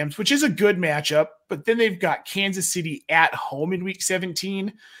the Rams, which is a good matchup. But then they've got Kansas City at home in week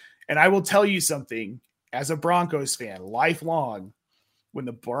 17. And I will tell you something, as a Broncos fan, lifelong, when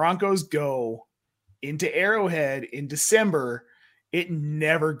the Broncos go into Arrowhead in December, it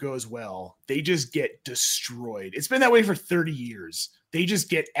never goes well. They just get destroyed. It's been that way for 30 years. They just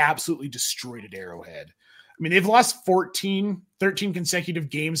get absolutely destroyed at Arrowhead. I mean, they've lost 13 consecutive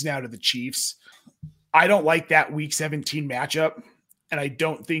games now to the Chiefs. I don't like that week 17 matchup, and I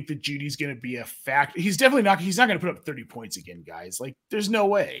don't think that Judy's going to be a factor. He's not going to put up 30 points again, guys. Like, there's no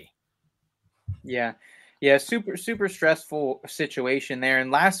way. Yeah. Yeah, super stressful situation there.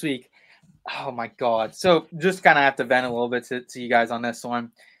 And last week, oh my God. So just kind of have to vent a little bit to you guys on this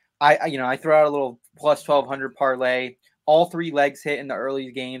one. I throw out a little plus 1,200 parlay. All 3 legs hit in the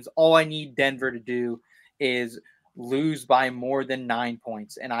early games. All I need Denver to do is lose by more than 9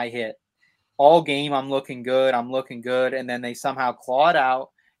 points, and I hit. All game, I'm looking good. And then they somehow claw it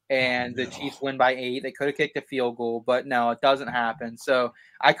out, and the Chiefs win by 8. They could have kicked a field goal, but no, it doesn't happen. So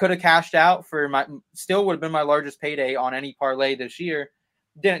I could have cashed out still would have been my largest payday on any parlay this year.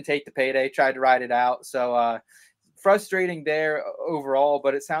 Didn't take the payday, tried to ride it out. So frustrating there overall,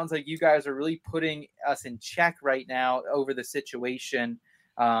 but it sounds like you guys are really putting us in check right now over the situation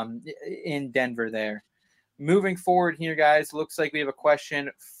in Denver there. Moving forward here, guys, looks like we have a question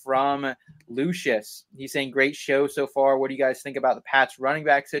from Lucius. He's saying, great show so far. What do you guys think about the Pats running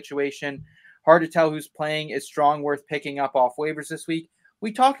back situation? Hard to tell who's playing. Is Strong worth picking up off waivers this week?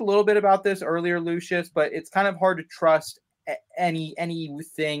 We talked a little bit about this earlier, Lucius, but it's kind of hard to trust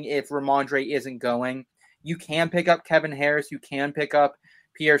anything if Ramondre isn't going. You can pick up Kevin Harris. You can pick up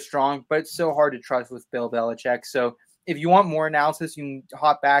Pierre Strong, but it's so hard to trust with Bill Belichick. So if you want more analysis, you can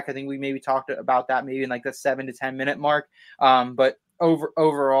hop back. I think we maybe talked about that maybe in like the 7 to 10 minute mark. But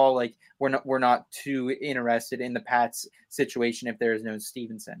overall, like we're not too interested in the Pats situation if there is no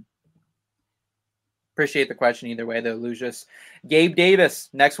Stevenson. Appreciate the question either way, though, Lucius. Gabe Davis,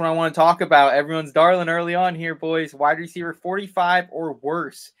 next one I want to talk about. Everyone's darling early on here, boys. Wide receiver 45 or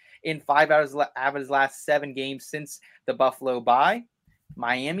worse in 5 out of his last 7 games since the Buffalo bye.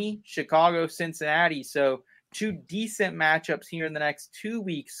 Miami, Chicago, Cincinnati. So 2 decent matchups here in the next 2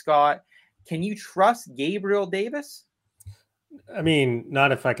 weeks, Scott. Can you trust Gabriel Davis? I mean,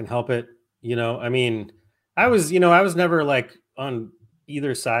 not if I can help it. I mean, I was never like on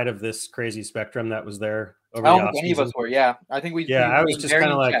either side of this crazy spectrum that was there over I the don't think any of offseason. us were. Yeah, I think we I was remained just very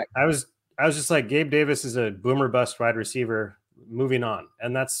kind of in like check. I was just like Gabe Davis is a boomer bust wide receiver. Moving on,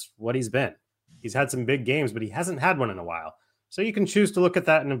 and that's what he's been. He's had some big games, but he hasn't had one in a while. So you can choose to look at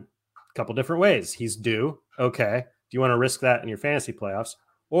that in a couple different ways. He's due. Okay, do you want to risk that in your fantasy playoffs?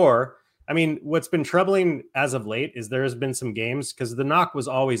 Or, I mean, what's been troubling as of late is there has been some games because the knock was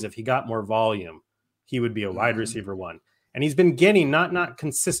always if he got more volume, he would be a wide receiver one. And he's been getting not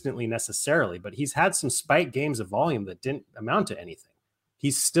consistently necessarily, but he's had some spike games of volume that didn't amount to anything.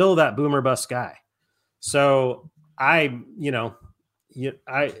 He's still that boomer bust guy. So I'm medium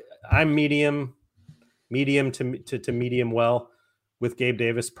to medium well with Gabe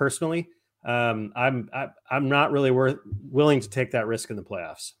Davis personally. I'm not really willing to take that risk in the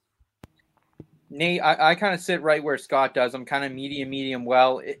playoffs. Nate, I kind of sit right where Scott does. I'm kind of medium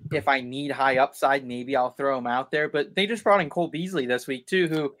well. If I need high upside, maybe I'll throw him out there. But they just brought in Cole Beasley this week too,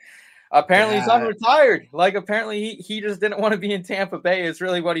 who apparently is unretired. Like apparently he just didn't want to be in Tampa Bay is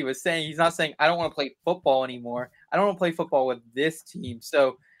really what he was saying. He's not saying I don't want to play football anymore. I don't want to play football with this team.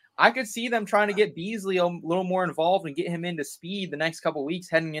 So I could see them trying to get Beasley a little more involved and get him into speed the next couple of weeks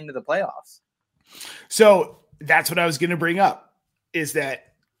heading into the playoffs. So that's what I was going to bring up is that,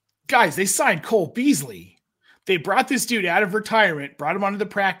 guys, they signed Cole Beasley. They brought this dude out of retirement, brought him onto the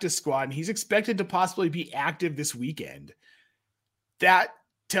practice squad, and he's expected to possibly be active this weekend. That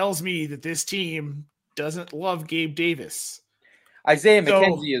tells me that this team doesn't love Gabe Davis. Isaiah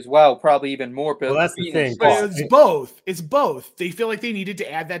McKenzie as well, probably even more. Well, that's the thing. It's both. It's both. They feel like they needed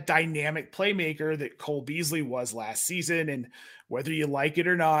to add that dynamic playmaker that Cole Beasley was last season. And whether you like it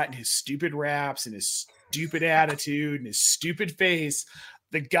or not, and his stupid raps and his stupid attitude and his stupid face,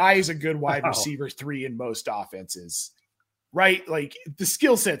 the guy is a good wide receiver 3 in most offenses, right? Like the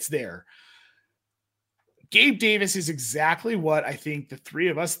skill set's there. Gabe Davis is exactly what I think the three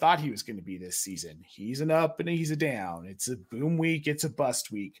of us thought he was going to be this season. He's an up and he's a down. It's a boom week. It's a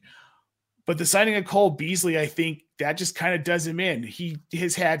bust week. But the signing of Cole Beasley, I think that just kind of does him in. He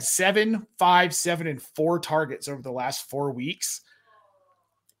has had 7, 5, 7, and 4 targets over the last 4 weeks.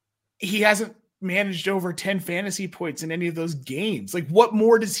 He hasn't managed over 10 fantasy points in any of those games. Like, what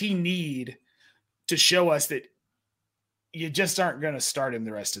more does he need to show us that you just aren't going to start him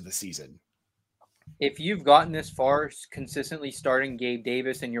the rest of the season? If you've gotten this far consistently starting Gabe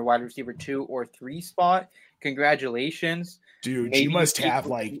Davis in your wide receiver 2 or 3 spot, congratulations. Dude, you must have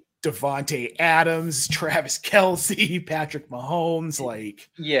like Devontae Adams, Travis Kelce, Patrick Mahomes. Like,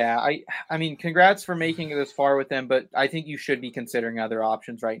 yeah, I mean, congrats for making it this far with them, but I think you should be considering other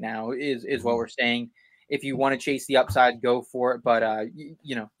options right now is what we're saying. If you want to chase the upside, go for it. But, you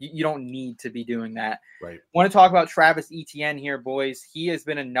don't need to be doing that. Right. Want to talk about Travis Etienne here, boys. He has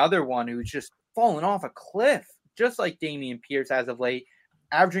been another one who's just fallen off a cliff, just like Dameon Pierce as of late,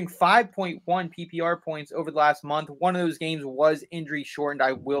 averaging 5.1 PPR points over the last month. One of those games was injury shortened,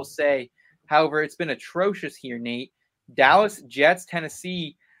 I will say. However, it's been atrocious here, Nate. Dallas, Jets,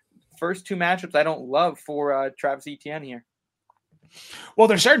 Tennessee, first 2 matchups I don't love for Travis Etienne here. Well,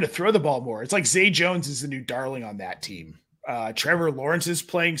 they're starting to throw the ball more. It's like Zay Jones is the new darling on that team. Trevor Lawrence is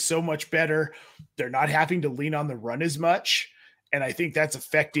playing so much better. They're not having to lean on the run as much. And I think that's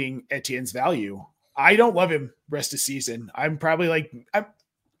affecting Etienne's value. I don't love him rest of season. I'm probably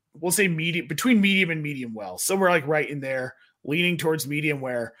we'll say medium, between medium and medium well, somewhere like right in there, leaning towards medium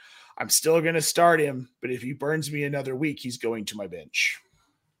where I'm still going to start him. But if he burns me another week, he's going to my bench.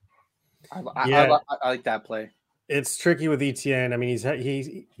 I like that play. It's tricky with Etienne. I mean, he's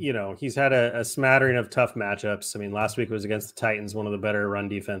had a smattering of tough matchups. I mean, last week was against the Titans, one of the better run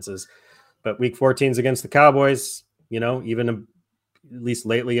defenses, but week 14 is against the Cowboys, even at least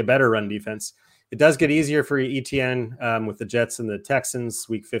lately a better run defense. It does get easier for Etienne with the Jets and the Texans.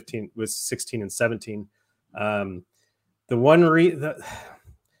 Week 15 was 16 and 17.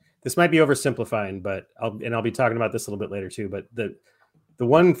 This might be oversimplifying, but I'll be talking about this a little bit later too. But the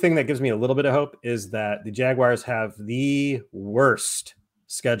one thing that gives me a little bit of hope is that the Jaguars have the worst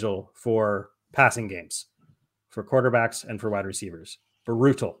schedule for passing games, for quarterbacks and for wide receivers.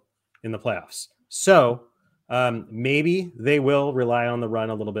 Brutal in the playoffs. So maybe they will rely on the run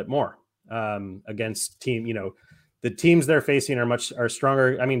a little bit more against team. The teams they're facing are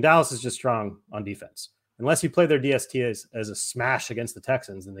stronger. I mean, Dallas is just strong on defense. Unless you play their DST as a smash against the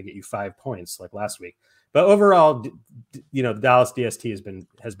Texans, and they get you 5 points like last week. But overall, Dallas DST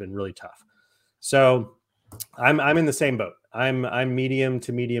has been really tough. So I'm in the same boat. I'm medium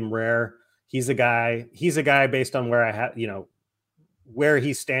to medium rare. He's a guy based on where I have, where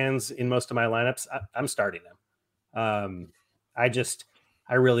he stands in most of my lineups. I'm starting him.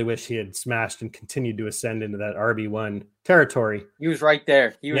 I really wish he had smashed and continued to ascend into that RB1 territory. He was right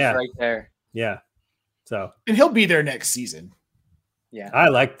there. Right there. Yeah. So, and he'll be there next season. Yeah. I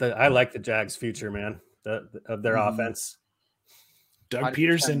like the Jags future, man, of their offense. Doug 100%.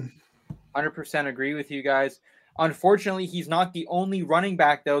 Peterson. 100% agree with you guys. Unfortunately, he's not the only running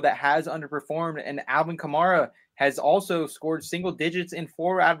back, though, that has underperformed. And Alvin Kamara has also scored single digits in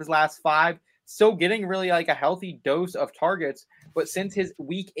 4 out of his last 5. Still getting really like a healthy dose of targets. But since his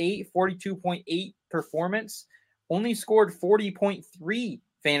week 8, 42.8 performance, only scored 40.3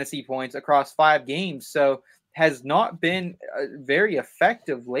 fantasy points across 5 games. So has not been very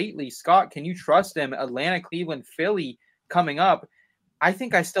effective lately. Scott, can you trust him? Atlanta, Cleveland, Philly coming up. I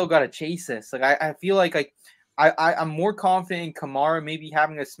think I still got to chase this. Like I feel like I'm more confident in Kamara maybe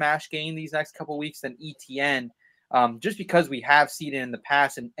having a smash game these next couple of weeks than ETN, just because we have seen it in the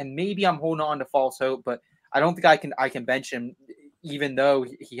past, and maybe I'm holding on to false hope, but I don't think I can bench him, even though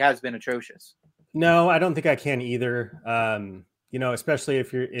he has been atrocious. No, I don't think I can either. Especially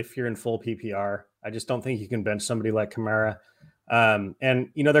if you're in full PPR, I just don't think you can bench somebody like Kamara. And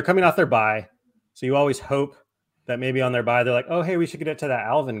they're coming off their bye, so you always hope that maybe on their bye they're like, oh hey, we should get it to that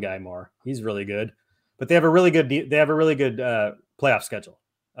Alvin guy more. He's really good, but they have a really good playoff schedule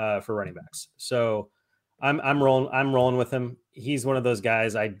for running backs. So I'm rolling with him. He's one of those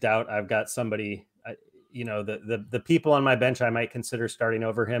guys. I doubt I've got somebody. The people on my bench I might consider starting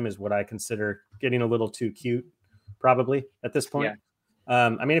over him is what I consider getting a little too cute, probably at this point.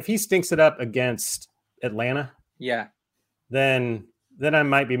 Yeah. If he stinks it up against Atlanta, then I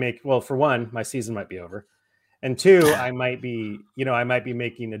might be for one, my season might be over. And 2, I might be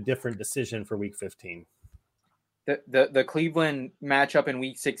making a different decision for week 15. The Cleveland matchup in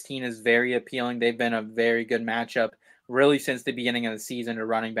week 16 is very appealing. They've been a very good matchup really since the beginning of the season to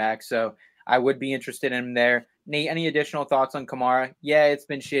running back. So I would be interested in him there. Nate, any additional thoughts on Kamara? Yeah, it's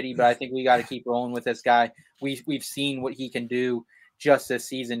been shitty, but I think we got to keep rolling with this guy. We've seen what he can do just this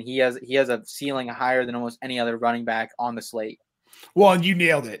season. He has a ceiling higher than almost any other running back on the slate. Well, and you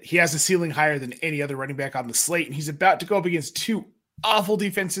nailed it. He has a ceiling higher than any other running back on the slate, and he's about to go up against 2 awful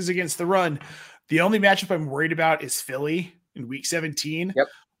defenses against the run. The only matchup I'm worried about is Philly in week 17. Yep.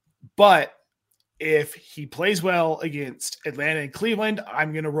 But if he plays well against Atlanta and Cleveland,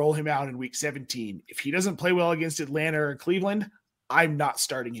 I'm going to roll him out in week 17. If he doesn't play well against Atlanta or Cleveland, I'm not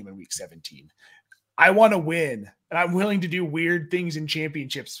starting him in week 17. I want to win, and I'm willing to do weird things in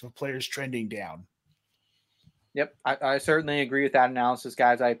championships for players trending down. Yep, I certainly agree with that analysis,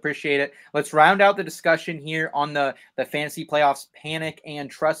 guys. I appreciate it. Let's round out the discussion here on the fantasy playoffs panic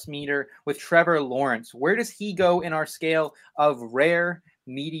and trust meter with Trevor Lawrence. Where does he go in our scale of rare,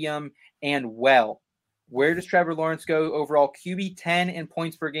 medium, and well? Where does Trevor Lawrence go overall? QB 10 in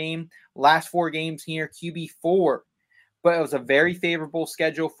points per game. Last 4 games here, QB 4. But it was a very favorable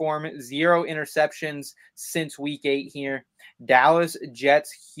schedule for him. 0 interceptions since week 8 here. Dallas,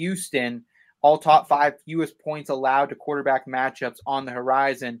 Jets, Houston. All top 5 fewest points allowed to quarterback matchups on the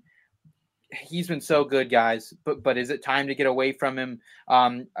horizon. He's been so good, guys. But is it time to get away from him?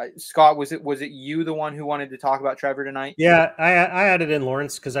 Scott, was it you the one who wanted to talk about Trevor tonight? Yeah, I added in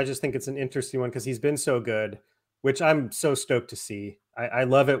Lawrence because I just think it's an interesting one because he's been so good, which I'm so stoked to see. I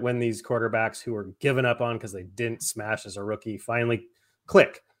love it when these quarterbacks who were given up on because they didn't smash as a rookie finally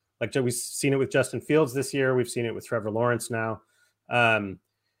click. Like we've seen it with Justin Fields this year. We've seen it with Trevor Lawrence now.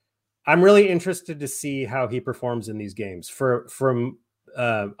 I'm really interested to see how he performs in these games from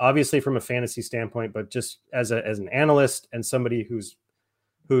obviously from a fantasy standpoint, but just as an analyst and somebody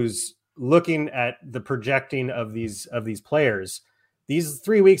who's looking at the projecting of these players. These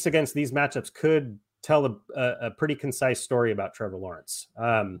 3 weeks against these matchups could tell a pretty concise story about Trevor Lawrence.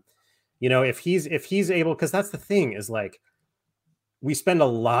 If he's able, because that's the thing is like we spend a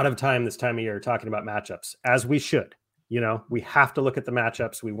lot of time this time of year talking about matchups, as we should. We have to look at the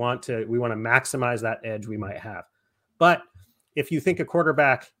matchups. We want to maximize that edge we might have. But if you think a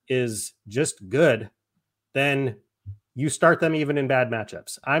quarterback is just good, then you start them even in bad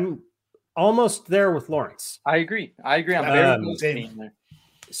matchups. I'm almost there with Lawrence. I agree. I'm very close to being there.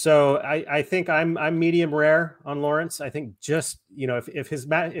 So I think I'm medium rare on Lawrence. I think just if his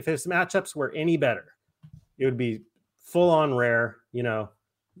matchups were any better, it would be full on rare. The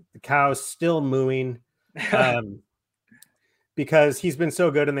cow's still mooing. Because he's been so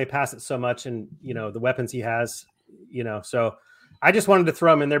good and they pass it so much and, the weapons he has, so I just wanted to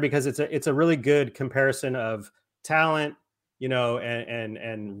throw him in there because it's a really good comparison of talent,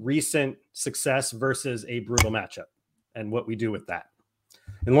 and recent success versus a brutal matchup and what we do with that.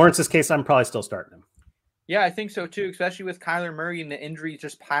 In Lawrence's case, I'm probably still starting him. Yeah, I think so too, especially with Kyler Murray and the injuries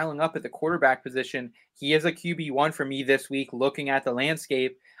just piling up at the quarterback position. He is a QB1 for me this week, looking at the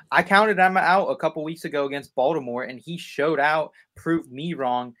landscape. I counted him out a couple weeks ago against Baltimore, and he showed out, proved me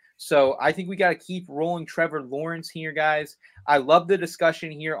wrong. So I think we got to keep rolling Trevor Lawrence here, guys. I love the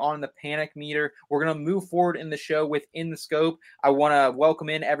discussion here on the panic meter. We're going to move forward in the show within the scope. I want to welcome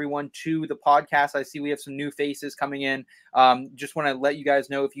in everyone to the podcast. I see we have some new faces coming in. Just want to let you guys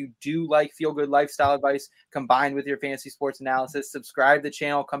know, if you do like feel good lifestyle advice combined with your fantasy sports analysis, subscribe to the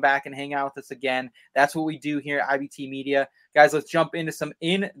channel, come back and hang out with us again. That's what we do here at IBT Media. Guys, let's jump into some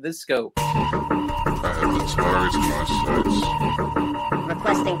In the Scope. I have the target in my sights.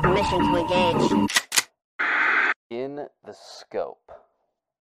 Requesting permission to engage. In the scope.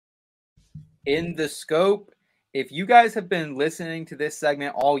 In the Scope. If you guys have been listening to this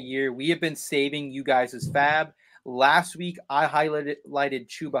segment all year, we have been saving you guys' fab. Last week, I highlighted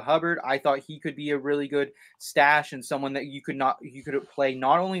Chuba Hubbard. I thought he could be a really good stash and someone that you could play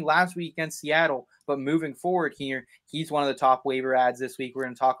not only last week against Seattle, but moving forward here. He's one of the top waiver ads this week. We're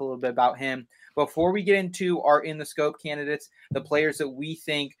going to talk a little bit about him. Before we get into our In the Scope candidates, the players that we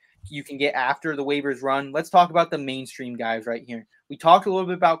think you can get after the waivers run, let's talk about the mainstream guys right here. We talked a little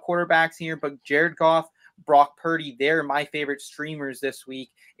bit about quarterbacks here, but Jared Goff, Brock Purdy, they're my favorite streamers this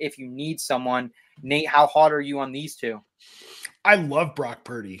week if you need someone. Nate, how hot are you on these two? I love Brock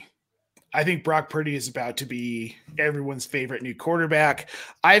Purdy. I think Brock Purdy is about to be everyone's favorite new quarterback.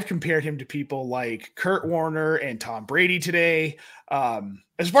 I've compared him to people like Kurt Warner and Tom Brady today.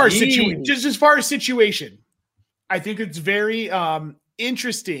 As far as situation, I think it's very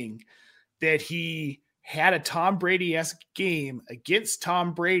interesting that he had a Tom Brady-esque game against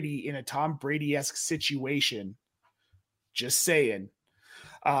Tom Brady in a Tom Brady-esque situation. Just saying.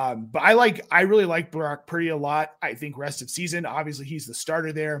 But I really like Brock Purdy a lot. I think rest of season, obviously he's the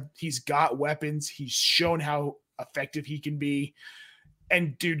starter there. He's got weapons. He's shown how effective he can be.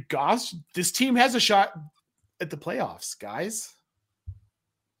 And dude, Goss, this team has a shot at the playoffs, guys.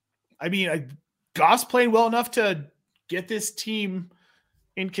 I mean, Goss playing well enough to get this team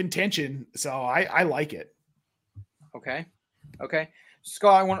in contention. So I like it. Okay.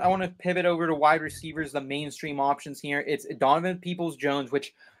 Scott, I want to pivot over to wide receivers, the mainstream options here. It's Donovan Peoples-Jones,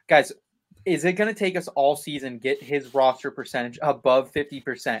 which, guys, is it going to take us all season get his roster percentage above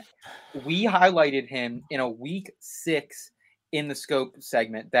 50%? We highlighted him in a week 6 in the Scope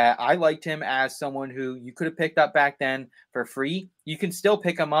segment that I liked him as someone who you could have picked up back then for free. You can still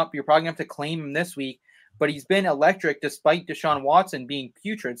pick him up. You're probably going to have to claim him this week, but he's been electric despite Deshaun Watson being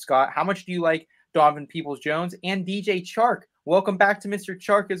putrid. Scott, how much do you like Donovan Peoples-Jones and DJ Chark? Welcome back to Mr.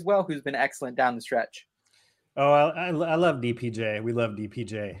 Chark as well, who's been excellent down the stretch. Oh, I love DPJ. We love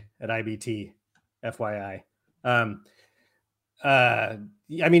DPJ at IBT, FYI. I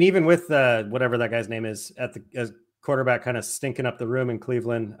mean, even with whatever that guy's name is as quarterback kind of stinking up the room in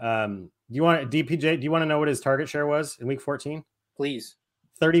Cleveland. Do you want to know what his target share was in week 14? Please.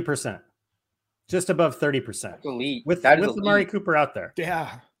 30%. Just above 30%. Elite. With Amari Cooper out there.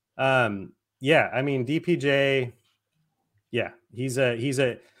 Yeah. Yeah. I mean, DPJ. Yeah,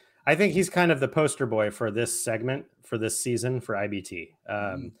 I think he's kind of the poster boy for this segment, for this season, for IBT.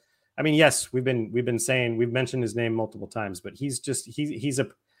 I mean, yes, we've mentioned his name multiple times, but I think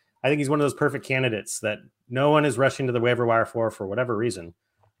he's one of those perfect candidates that no one is rushing to the waiver wire for whatever reason.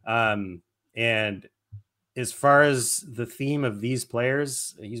 And as far as the theme of these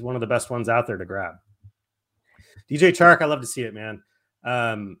players, he's one of the best ones out there to grab. DJ Chark, I love to see it, man.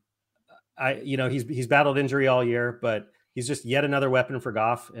 He's battled injury all year, but he's just yet another weapon for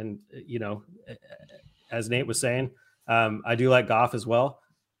Goff. And, as Nate was saying, I do like Goff as well.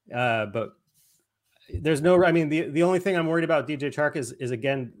 But there's the only thing I'm worried about DJ Chark is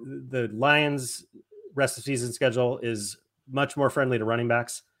again, the Lions rest of season schedule is much more friendly to running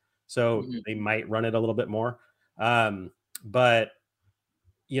backs. So they might run it a little bit more. But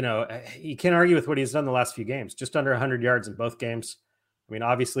you can't argue with what he's done the last few games, just under 100 yards in both games. I mean,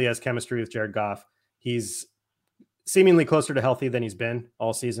 obviously has chemistry with Jared Goff. He's seemingly closer to healthy than he's been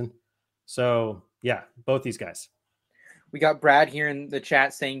all season. So yeah, both these guys. We got Brad here in the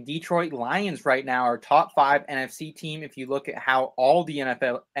chat saying Detroit Lions right now are top 5 NFC team. If you look at how all the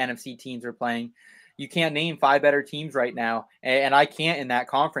NFL NFC teams are playing, you can't name 5 better teams right now. And I can't in that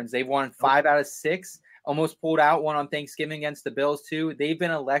conference. They've won 5 out of 6, almost pulled out one on Thanksgiving against the Bills too. They've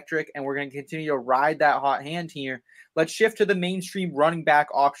been electric, and we're going to continue to ride that hot hand here. Let's shift to the mainstream running back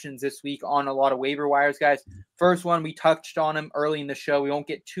options this week on a lot of waiver wires, guys. First one, we touched on him early in the show. We won't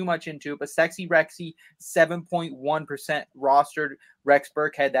get too much into it, but Sexy Rexy, 7.1% rostered. Rex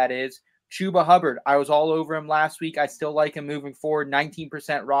Burkhead, that is. Chuba Hubbard, I was all over him last week. I still like him moving forward. 19%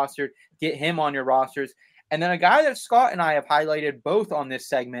 rostered. Get him on your rosters. And then a guy that Scott and I have highlighted both on this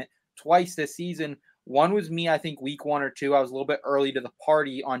segment twice this season. One was me, I think, week 1 or 2. I was a little bit early to the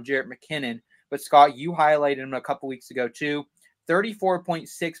party on Jerick McKinnon. But Scott, you highlighted him a couple weeks ago too. 34.6%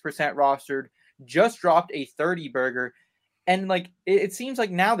 rostered, just dropped a 30 burger. And like it seems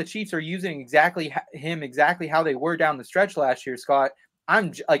like now the Chiefs are using exactly how they were down the stretch last year, Scott.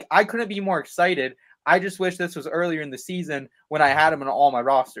 I couldn't be more excited. I just wish this was earlier in the season when I had him in all my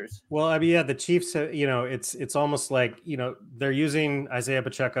rosters. Well, I mean, yeah, the Chiefs, it's almost like, they're using Isaiah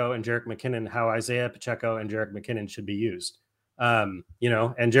Pacheco and Jerick McKinnon how Isaiah Pacheco and Jerick McKinnon should be used. And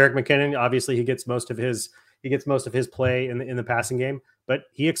Jerick McKinnon, obviously he gets most of his play in the passing game, but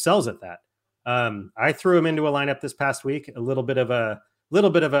he excels at that. I threw him into a lineup this past week, a little bit of a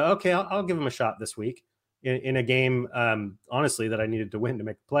okay, I'll give him a shot this week in a game, honestly, that I needed to win to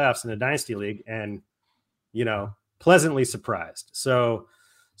make the playoffs in a dynasty league, and pleasantly surprised. So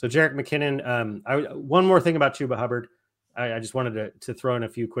Jerick McKinnon. One more thing about Chuba Hubbard. I just wanted to throw in a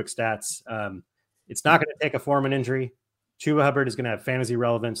few quick stats. It's not going to take a Foreman injury. Chuba Hubbard is going to have fantasy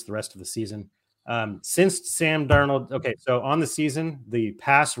relevance the rest of the season. Since Sam Darnold, okay, so on the season, the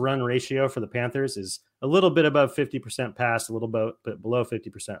pass run ratio for the Panthers is a little bit above 50% pass, a little bit below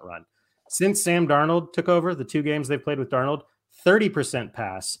 50% run. Since Sam Darnold took over, the 2 games they've played with Darnold, 30%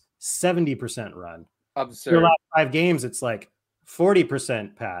 pass, 70% run. Absurd. The last 5 games, it's like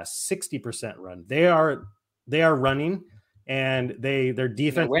 40% pass, 60% run. They are running, and their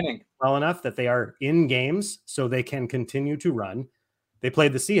defense is winning well enough that they are in games, so they can continue to run. They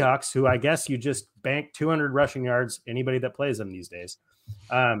played the Seahawks, who I guess you just bank 200 rushing yards, anybody that plays them these days.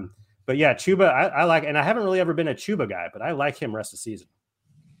 But yeah, Chuba, I like, and I haven't really ever been a Chuba guy, but I like him rest of the season.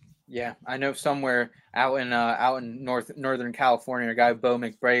 Yeah, I know somewhere out in Northern California, a guy, Bo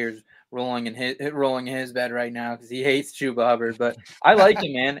McBrayer's rolling in his bed right now because he hates Chuba Hubbard. But I like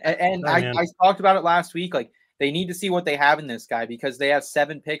him, man. And I talked about it last week. Like, they need to see what they have in this guy because they have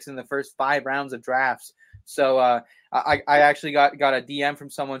 7 picks in the first 5 rounds of drafts. So I actually got a DM from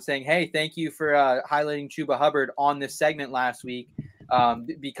someone saying, hey, thank you for highlighting Chuba Hubbard on this segment last week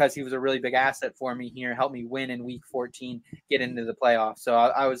because he was a really big asset for me here, helped me win in week 14, get into the playoffs. So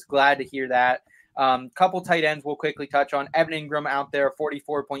I was glad to hear that. Couple tight ends we'll quickly touch on. Evan Ingram out there,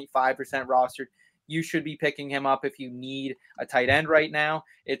 44.5% rostered. You should be picking him up if you need a tight end right now.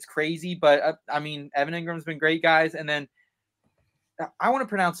 It's crazy, but Evan Ingram's been great, guys. And then I want to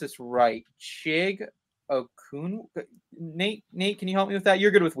pronounce this right. Chig Okun. Nate, can you help me with that?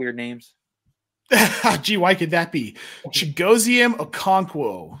 You're good with weird names. Gee, why could that be? Chigozium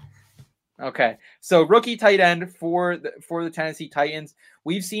Okonkwo. Okay, so rookie tight end for the Tennessee Titans.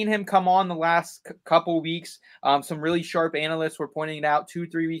 We've seen him come on the last couple weeks. Some really sharp analysts were pointing it out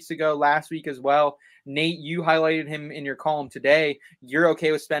 2-3 weeks ago, last week as well. Nate, you highlighted him in your column today. You're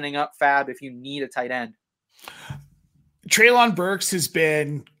okay with spending up fab if you need a tight end. Treylon Burks has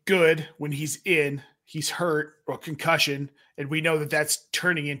been good when he's in. He's hurt or concussion, and we know that that's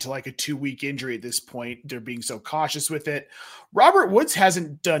turning into like a 2-week injury at this point. They're being so cautious with it. Robert Woods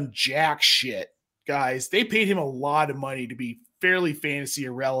hasn't done jack shit, guys. They paid him a lot of money to be fairly fantasy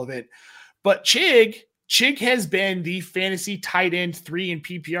irrelevant. But Chig has been the fantasy tight end 3 in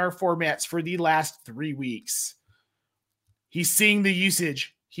PPR formats for the last 3 weeks. He's seeing the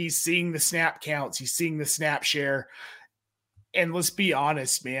usage. He's seeing the snap counts. He's seeing the snap share. And let's be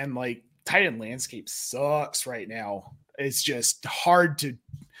honest, man, like, tight end landscape sucks right now. It's just hard to.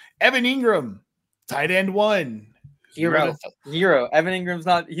 Evan Ingram, tight end 1. Hero. Evan Ingram's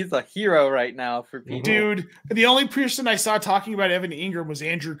he's a hero right now for people. Dude, the only person I saw talking about Evan Ingram was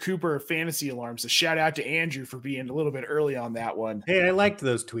Andrew Cooper of Fantasy Alarm. So shout out to Andrew for being a little bit early on that one. Hey, I liked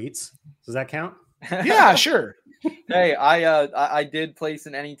those tweets. Does that count? Yeah, sure. Hey, I did place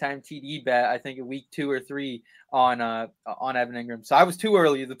an anytime TD bet, I think in week 2 or 3 on Evan Ingram. So I was too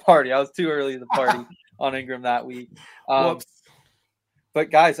early to the party. On Ingram that week. But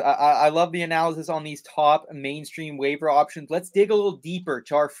guys, I love the analysis on these top mainstream waiver options. Let's dig a little deeper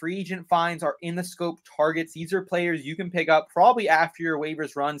to our free agent finds, our in the scope targets. These are players you can pick up probably after your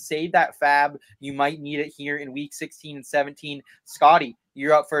waivers run. Save that fab. You might need it here in week 16 and 17. Scotty,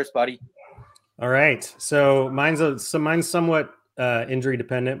 you're up first, buddy. All right. So mine's somewhat injury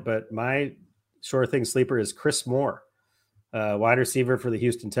dependent, but my sure thing sleeper is Chris Moore, wide receiver for the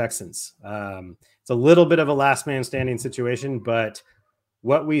Houston Texans. It's a little bit of a last man standing situation, but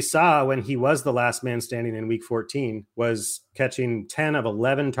what we saw when he was the last man standing in week 14 was catching 10 of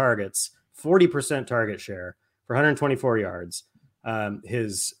 11 targets, 40% target share for 124 yards.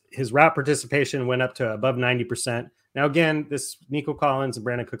 His route participation went up to above 90%. Now, again, this Nico Collins and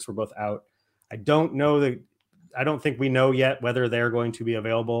Brandon Cooks were both out. I don't think we know yet whether they're going to be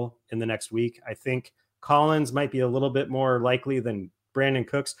available in the next week. I think Collins might be a little bit more likely than Brandon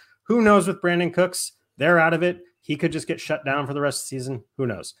Cooks. Who knows with Brandon Cooks? They're out of it. He could just get shut down for the rest of the season. Who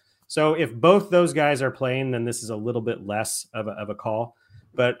knows? So if both those guys are playing, then this is a little bit less of a call.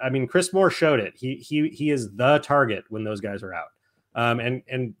 But I mean, Chris Moore showed it. He is the target when those guys are out.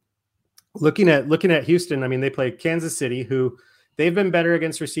 And looking at Houston, I mean, they play Kansas City, who they've been better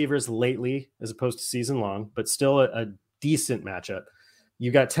against receivers lately as opposed to season long, but still a decent matchup. You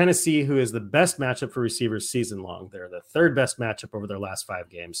got Tennessee, who is the best matchup for receivers season long. They're the third best matchup over their last 5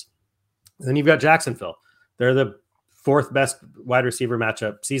 games. And then you've got Jacksonville. They're the 4th best wide receiver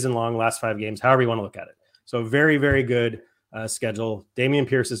matchup season long, last 5 games, however you want to look at it. So very, very good schedule. Dameon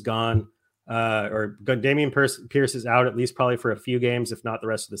Pierce is gone, or Dameon Pierce is out at least probably for a few games, if not the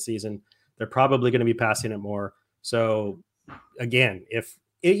rest of the season. They're probably going to be passing it more. So again,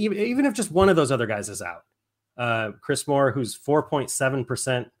 even if just one of those other guys is out, Chris Moore, who's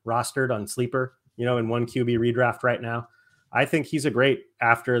 4.7% rostered on Sleeper, in one QB redraft right now, I think he's a great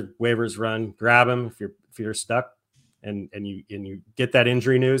after waivers run. Grab him if you're stuck and you get that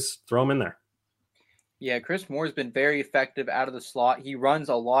injury news, throw him in there. Yeah, Chris Moore's been very effective out of the slot. He runs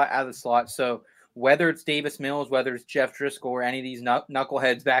a lot out of the slot. So whether it's Davis Mills, whether it's Jeff Driscoll, or any of these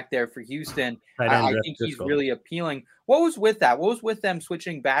knuckleheads back there for Houston, I think he's really appealing. What was with that? What was with them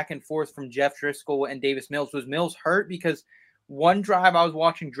switching back and forth from Jeff Driscoll and Davis Mills? Was Mills hurt? Because one drive I was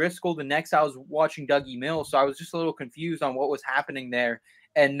watching Driscoll, the next I was watching Dougie Mills. So I was just a little confused on what was happening there.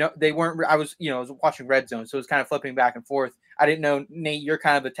 And no, they weren't. I was watching Red Zone, so it was kind of flipping back and forth. I didn't know, Nate, you're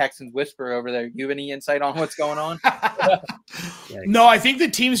kind of a Texans whisperer over there. You have any insight on what's going on? No, I think the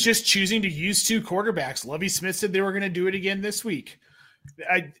team's just choosing to use 2 quarterbacks. Lovie Smith said they were going to do it again this week.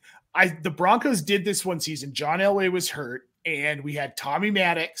 The Broncos did this one season. John Elway was hurt, and we had Tommy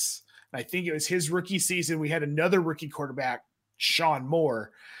Maddox. And I think it was his rookie season. We had another rookie quarterback, Sean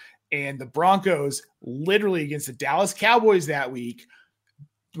Moore. And the Broncos, literally against the Dallas Cowboys that week,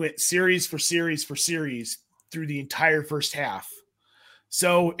 went series for series for series through the entire first half.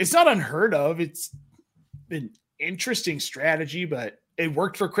 So it's not unheard of. It's an interesting strategy, but it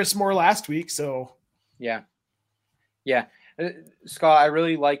worked for Chris Moore last week. So yeah. Scott, I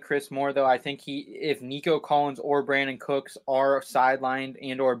really like Chris Moore, though. I think if Nico Collins or Brandon Cooks are sidelined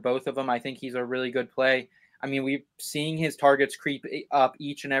and or both of them, I think he's a really good play. I mean, we're seeing his targets creep up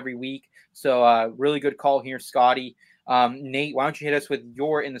each and every week. So really good call here, Scotty. Nate, why don't you hit us with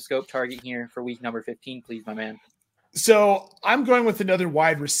your in the scope target here for week number 15, please, my man. So I'm going with another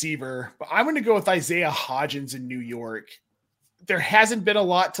wide receiver, but I'm going to go with Isaiah Hodgins in New York. There hasn't been a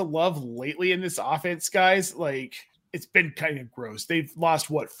lot to love lately in this offense, guys. Like, it's been kind of gross. They've lost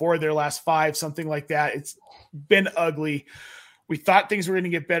 4 of their last 5, something like that. It's been ugly. We thought things were going to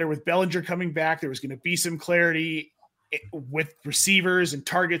get better with Bellinger coming back. There was going to be some clarity with receivers and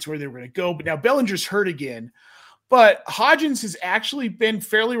targets where they were going to go, but now Bellinger's hurt again. But Hodgins has actually been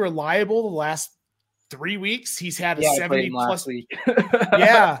fairly reliable the last 3 weeks. He's had a 70 plus week.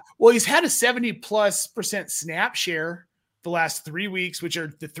 Yeah. Well, he's had a 70+% snap share the last 3 weeks, which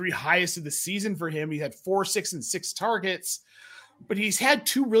are the 3 highest of the season for him. He had 4, 6, and 6 targets, but he's had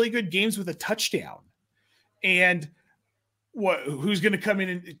 2 really good games with a touchdown. And who's going to come in?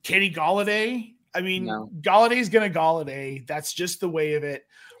 And Kenny Golladay? I mean, no. Galladay's going to Golladay. That's just the way of it.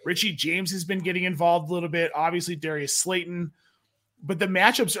 Richie James has been getting involved a little bit. Obviously, Darius Slayton. But the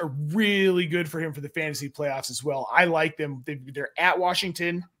matchups are really good for him for the fantasy playoffs as well. I like them. They're at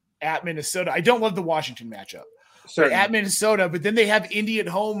Washington, at Minnesota. I don't love the Washington matchup. They're at Minnesota, but then they have Indy at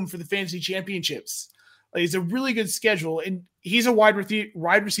home for the fantasy championships. Like, it's a really good schedule, and he's a wide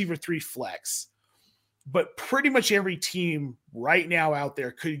receiver 3 flex. But pretty much every team right now out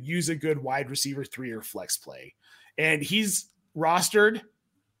there could use a good wide receiver 3 or flex play. And he's rostered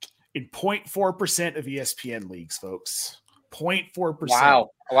in 0.4% of ESPN leagues, folks. 0.4%. Wow.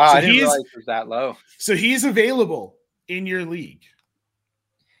 So I didn't realize it was that low. So he's available in your league.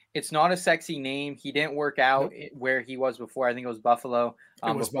 It's not a sexy name. He didn't work out where he was before. I think it was Buffalo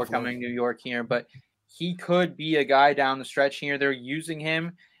before coming to New York here. But he could be a guy down the stretch here. They're using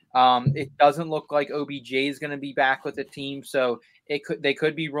him. It doesn't look like OBJ is going to be back with the team. So they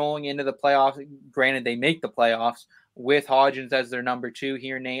could be rolling into the playoffs. Granted, they make the playoffs with Hodgins as their number 2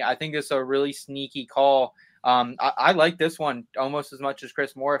 here, Nate. I think it's a really sneaky call. I like this one almost as much as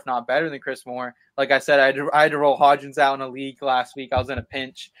Chris Moore, if not better than Chris Moore. Like I said, I had to roll Hodgins out in a league last week. I was in a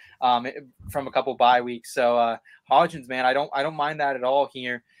pinch from a couple bye weeks. So Hodgins, man, I don't mind that at all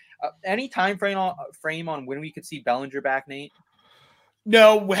here. Any time frame on when we could see Bellinger back, Nate?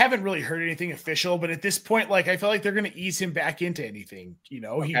 No, we haven't really heard anything official, but at this point, like, I feel like they're going to ease him back into anything.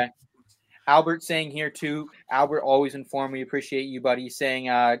 Okay. Albert saying here too. Albert always informed. We appreciate you, buddy. Saying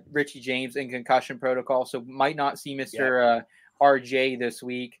Richie James in concussion protocol, so might not see Mr. RJ this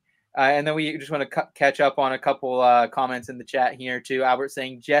week. And then we just want to catch up on a couple comments in the chat here too. Albert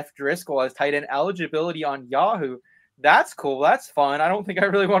saying Jeff Driscoll has tight end eligibility on Yahoo. That's cool. That's fun. I don't think I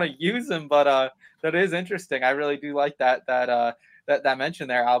really want to use him, but that is interesting. I really do like that mention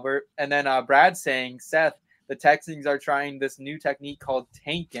there, Albert. And then Brad saying, Seth, the Texans are trying this new technique called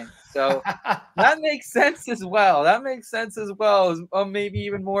tanking. So that makes sense as well. Maybe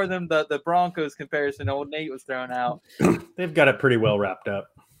even more than the Broncos comparison old Nate was throwing out. They've got it pretty well wrapped up.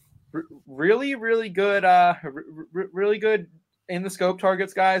 Really, really good. Really good in the scope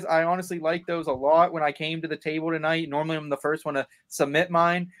targets, guys. I honestly like those a lot. When I came to the table tonight, normally I'm the first one to submit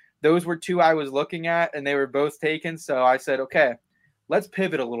mine. Those were two I was looking at, and they were both taken. So I said, okay, let's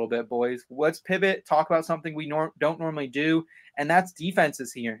pivot a little bit, boys. Let's pivot, talk about something we don't normally do, and that's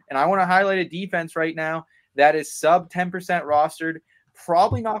defenses here. And I want to highlight a defense right now that is sub 10% rostered,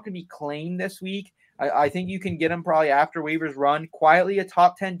 probably not going to be claimed this week. I think you can get them probably after waivers run. Quietly a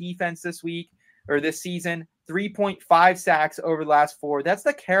top 10 defense this week or this season, 3.5 sacks over the last 4. That's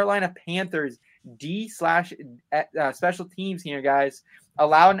the Carolina Panthers D/special teams here, guys.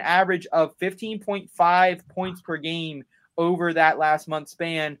 Allowed an average of 15.5 points per game over that last month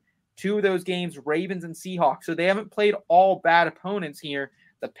span. 2 of those games, Ravens and Seahawks. So they haven't played all bad opponents here.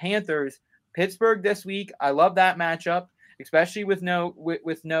 The Panthers, Pittsburgh this week. I love that matchup, especially with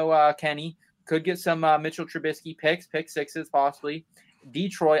no Kenny. Could get some Mitchell Trubisky pick sixes possibly.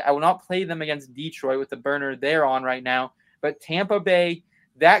 Detroit, I will not play them against Detroit with the burner they're on right now. But Tampa Bay,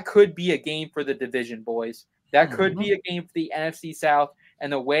 that could be a game for the division, boys. That could be a game for the NFC South.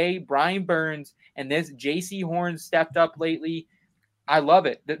 And the way Brian Burns and this J.C. Horn stepped up lately, I love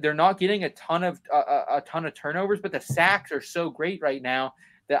it. They're not getting a ton of turnovers, but the sacks are so great right now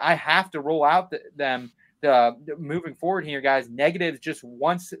that I have to roll out them moving forward here, guys. Negatives just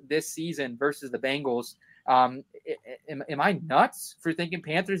once this season versus the Bengals. Am I nuts for thinking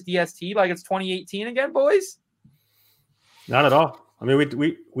Panthers DST like it's 2018 again, boys? Not at all. I mean,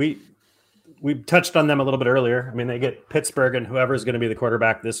 we touched on them a little bit earlier. I mean, they get Pittsburgh and whoever's going to be the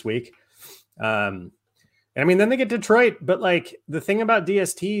quarterback this week. And I mean, then they get Detroit. But like the thing about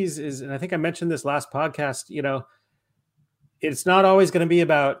DSTs is, and I think I mentioned this last podcast, it's not always going to be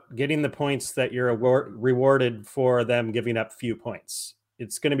about getting the points that you're rewarded for them giving up few points.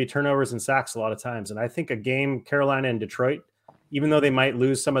 It's going to be turnovers and sacks a lot of times. And I think a game, Carolina and Detroit, even though they might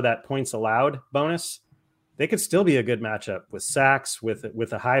lose some of that points allowed bonus, they could still be a good matchup with sacks, with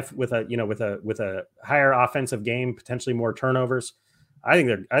a higher offensive game, potentially more turnovers. I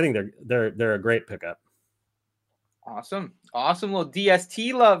think they're a great pickup. Awesome little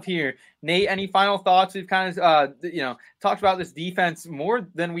DST love here. Nate, any final thoughts? We've kind of talked about this defense more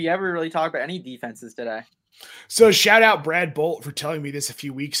than we ever really talked about any defenses today. So shout out Brad Bolt for telling me this a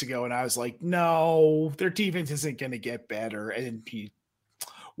few weeks ago, and I was like, no, their defense isn't going to get better. And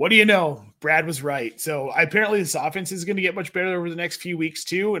what do you know? Brad was right. So apparently this offense is going to get much better over the next few weeks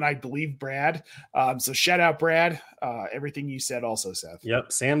too, and I believe Brad. So shout out Brad. Everything you said also, Seth.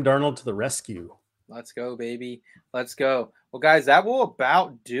 Yep, Sam Darnold to the rescue. Let's go, baby. Let's go. Well, guys, that will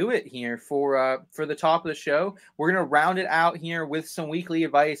about do it here for the top of the show. We're going to round it out here with some weekly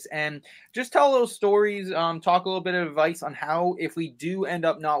advice and just tell little stories, talk a little bit of advice on how, if we do end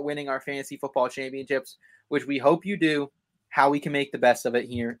up not winning our fantasy football championships, which we hope you do, how we can make the best of it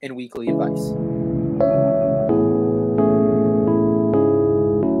here in weekly advice.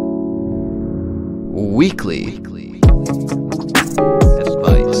 Weekly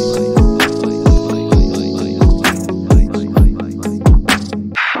advice.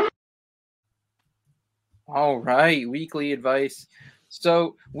 All right, weekly advice.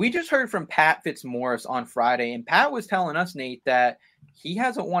 So we just heard from Pat Fitzmaurice on Friday, and Pat was telling us, Nate, that he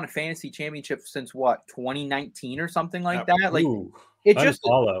hasn't won a fantasy championship since 2019 or something like that. Like it just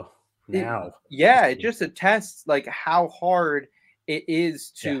follow now. It just attests like how hard it is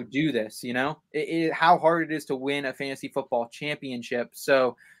to do this. How hard it is to win a fantasy football championship.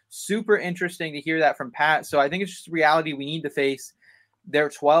 So super interesting to hear that from Pat. So I think it's just a reality we need to face. There are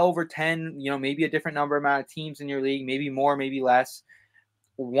 12 or 10, maybe a different amount of teams in your league, maybe more, maybe less.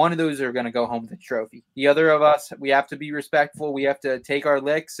 One of those are going to go home with the trophy. The other of us, we have to be respectful. We have to take our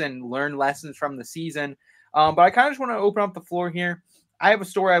licks and learn lessons from the season. But I kind of just want to open up the floor here. I have a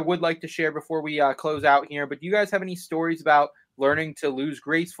story I would like to share before we close out here. But do you guys have any stories about learning to lose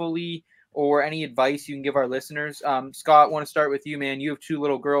gracefully or any advice you can give our listeners? Scott, I want to start with you, man. You have 2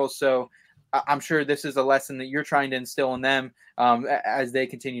 little girls, so I'm sure this is a lesson that you're trying to instill in them as they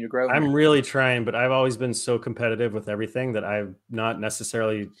continue to grow. I'm really trying, but I've always been so competitive with everything that I have not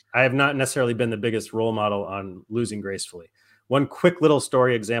necessarily been the biggest role model on losing gracefully. One quick little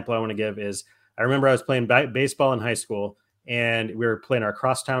story example I want to give is I remember I was playing baseball in high school and we were playing our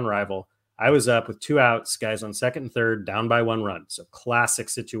crosstown rival. I was up with 2 outs, guys on second and third, down by 1 run. So classic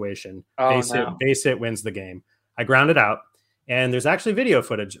situation. Base hit wins the game. I grounded out. And there's actually video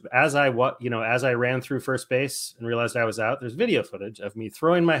footage as I ran through first base and realized I was out. There's video footage of me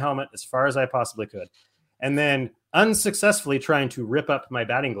throwing my helmet as far as I possibly could, and then unsuccessfully trying to rip up my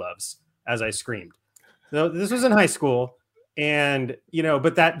batting gloves as I screamed. So this was in high school, and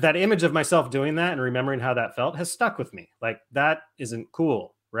but that image of myself doing that and remembering how that felt has stuck with me. Like, that isn't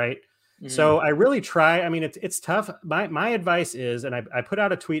cool, right? Mm-hmm. So I really try. I mean, it's tough. My advice is, and I put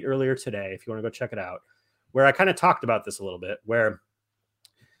out a tweet earlier today, if you want to go check it out, where I kind of talked about this a little bit, where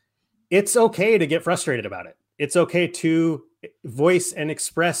it's okay to get frustrated about it. It's okay to voice and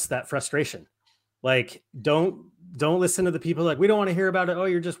express that frustration. Like, don't listen to the people like, we don't want to hear about it. Oh,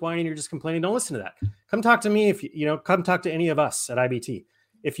 you're just whining, you're just complaining. Don't listen to that. Come talk to me if come talk to any of us at IBT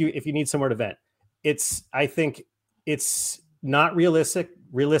if you need somewhere to vent. I think it's not realistic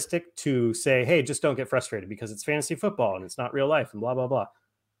to say, hey, just don't get frustrated because it's fantasy football and it's not real life and blah, blah, blah.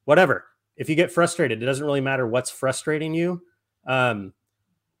 Whatever. If you get frustrated, it doesn't really matter what's frustrating you.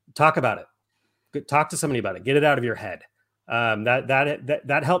 Talk about it. Talk to somebody about it. Get it out of your head.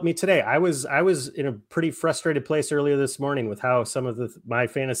 That helped me today. I was in a pretty frustrated place earlier this morning with how some of my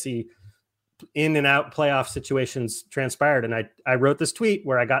fantasy in and out playoff situations transpired. And I wrote this tweet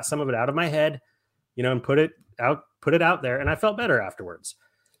where I got some of it out of my head, and put it out there, and I felt better afterwards.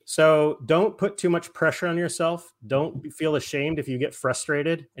 So don't put too much pressure on yourself. Don't feel ashamed if you get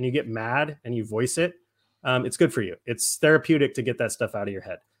frustrated and you get mad and you voice it. It's good for you. It's therapeutic to get that stuff out of your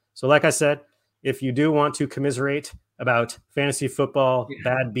head. So like I said, if you do want to commiserate about fantasy football,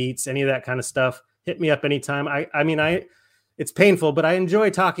 bad beats, any of that kind of stuff, hit me up anytime. It's painful, but I enjoy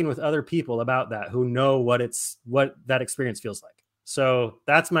talking with other people about that who know what that experience feels like. So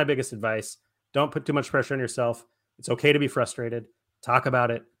that's my biggest advice. Don't put too much pressure on yourself. It's okay to be frustrated. Talk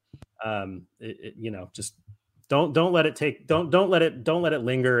about it. Just don't let it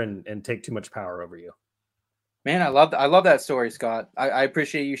linger and take too much power over you. Man, I love that story, Scott. I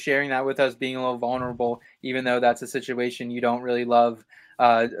appreciate you sharing that with us, being a little vulnerable, even though that's a situation you don't really love,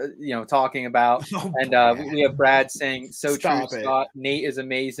 talking about. We have Brad saying, "So true, Scott. Nate is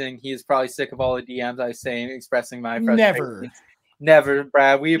amazing. He is probably sick of all the DMs I say expressing my frustration." Never,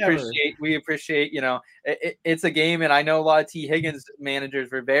 Brad. We appreciate. It's a game, and I know a lot of T. Higgins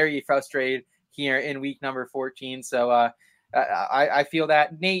managers were very frustrated here in week number 14. So I feel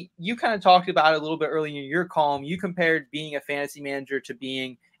that. Nate, you kind of talked about it a little bit earlier in your column. You compared being a fantasy manager to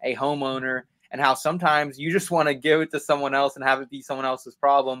being a homeowner, and how sometimes you just want to give it to someone else and have it be someone else's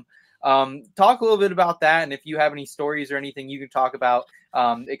problem. Talk a little bit about that, and if you have any stories or anything you can talk about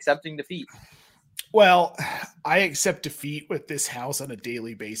accepting defeat. Well, I accept defeat with this house on a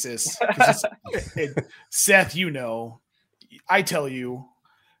daily basis. Seth, I tell you,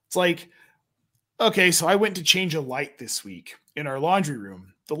 it's like, okay, so I went to change a light this week in our laundry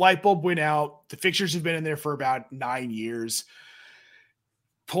room. The light bulb went out. The fixtures have been in there for about 9 years.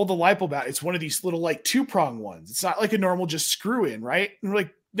 Pulled the light bulb out. It's one of these little 2-prong ones. It's not like a normal just screw in, right? And we're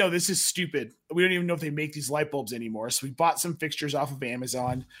like, no, this is stupid. We don't even know if they make these light bulbs anymore. So we bought some fixtures off of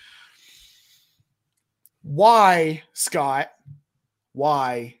Amazon. Why, Scott?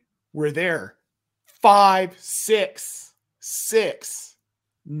 Why were there 5, 6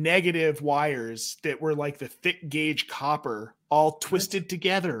 negative wires that were like the thick gauge copper all twisted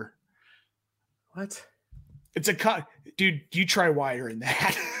together? What? It's dude, you try wiring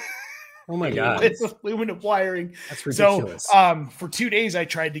that. Oh my God. It's aluminum wiring. That's ridiculous. So for 2 days I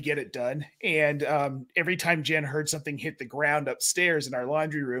tried to get it done. And every time Jen heard something hit the ground upstairs in our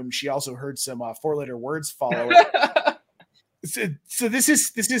laundry room, she also heard some 4-letter words follow it. So this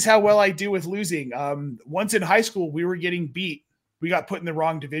is how well I do with losing. Once in high school, we were getting beat. We got put in the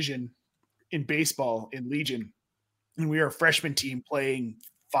wrong division in baseball in Legion. And we were a freshman team playing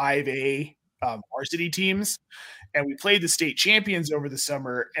 5A varsity teams. And we played the state champions over the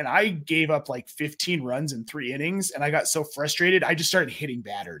summer, and I gave up 15 runs in 3 innings. And I got so frustrated, I just started hitting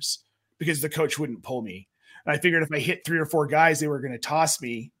batters because the coach wouldn't pull me. And I figured if I hit 3 or 4 guys, they were going to toss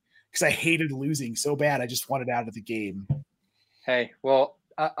me because I hated losing so bad. I just wanted out of the game. Hey, well,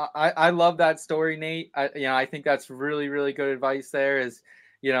 I love that story, Nate. I think that's really, really good advice there.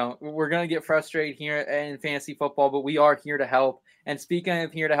 We're going to get frustrated here in fantasy football, but we are here to help. And speaking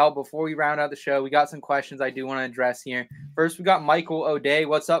of here to help, before we round out the show, we got some questions I do want to address here. First, we got Michael O'Day.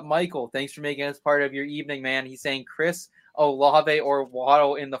 What's up, Michael? Thanks for making us part of your evening, man. He's saying Chris Olave or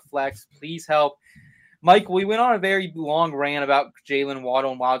Waddle in the flex. Please help. Michael, we went on a very long rant about Jalen Waddle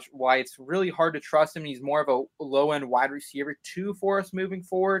and why it's really hard to trust him. He's more of a low-end wide receiver too for us moving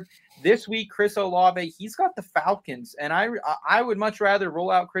forward. This week, Chris Olave, he's got the Falcons, and I would much rather roll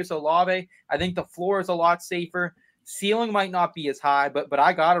out Chris Olave. I think the floor is a lot safer. Ceiling might not be as high, but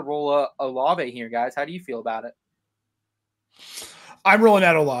I got to roll Olave here, guys. How do you feel about it? I'm rolling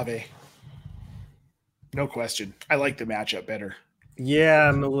out Olave. No question. I like the matchup better.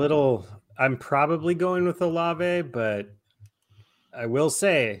 Yeah, I'm probably going with Olave, but I will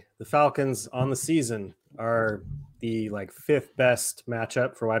say the Falcons on the season are the fifth best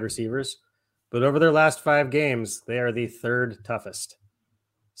matchup for wide receivers, but over their last 5 games, they are the third toughest.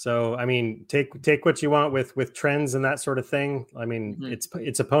 So, I mean, take what you want with trends and that sort of thing. I mean,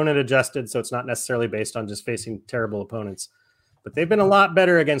 it's opponent adjusted, so it's not necessarily based on just facing terrible opponents, but they've been a lot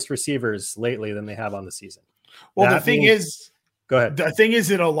better against receivers lately than they have on the season. Well, the thing is, go ahead. The thing is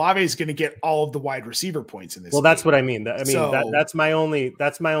that Olave is going to get all of the wide receiver points in this. Well, game. that's what I mean. That's my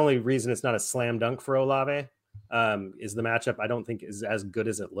only reason it's not a slam dunk for Olave. Is the matchup I don't think is as good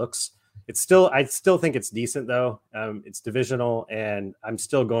as it looks. I still think it's decent though. It's divisional, and I'm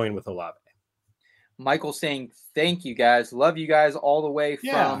still going with Olave. Michael saying, thank you guys. Love you guys all the way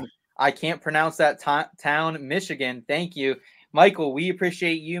from, I can't pronounce that town, Michigan. Thank you. Michael, we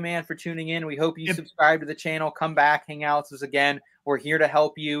appreciate you, man, for tuning in. We hope you subscribe to the channel. Come back, hang out with us again. We're here to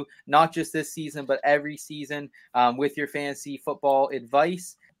help you, not just this season, but every season with your fantasy football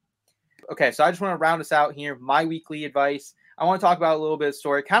advice. Okay, so I just want to round us out here. My weekly advice. I want to talk about a little bit of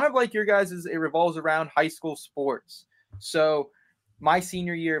story, kind of like your guys' it revolves around high school sports. So my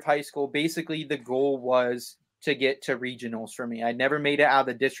senior year of high school, basically the goal was to get to regionals for me. I never made it out of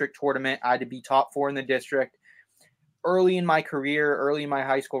the district tournament. I had to be top 4 in the district. Early in my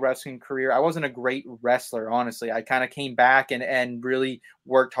high school wrestling career, I wasn't a great wrestler, honestly. I kind of came back and really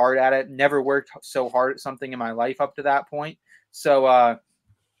worked hard at it. Never worked so hard at something in my life up to that point. So,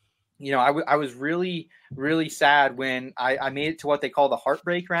 I was really, really sad when I made it to what they call the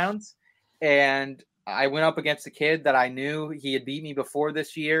heartbreak rounds. And I went up against a kid that I knew he had beat me before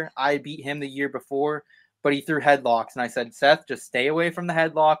this year. I beat him the year before, but he threw headlocks. And I said, Seth, just stay away from the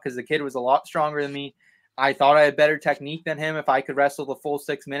headlock because the kid was a lot stronger than me. I thought I had better technique than him. If I could wrestle the full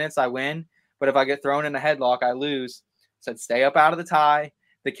 6 minutes, I win. But if I get thrown in a headlock, I lose. I said, stay up out of the tie.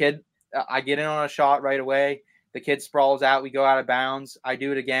 The kid, I get in on a shot right away. The kid sprawls out. We go out of bounds. I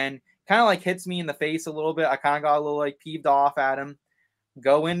do it again. Kind of hits me in the face a little bit. I kind of got a little peeved off at him.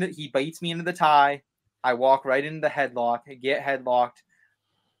 He baits me into the tie. I walk right into the headlock. I get headlocked.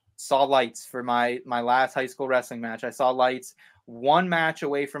 Saw lights for my last high school wrestling match. I saw lights. 1 match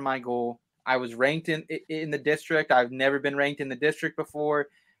away from my goal. I was ranked in the district. I've never been ranked in the district before.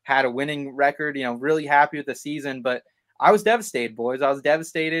 Had a winning record, really happy with the season. But I was devastated, boys. I was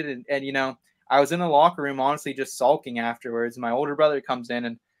devastated. And I was in the locker room, honestly, just sulking afterwards. My older brother comes in,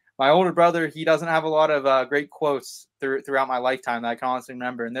 and my older brother, he doesn't have a lot of great quotes throughout my lifetime that I can honestly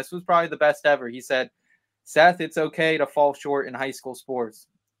remember. And this was probably the best ever. He said, Seth, it's okay to fall short in high school sports.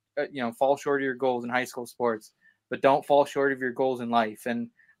 Fall short of your goals in high school sports, but don't fall short of your goals in life. And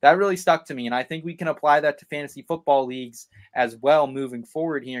that really stuck to me. And I think we can apply that to fantasy football leagues as well moving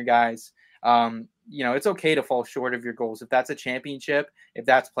forward here, guys. It's okay to fall short of your goals. If that's a championship, if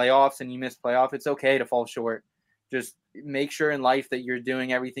that's playoffs and you miss playoff, it's okay to fall short. Just make sure in life that you're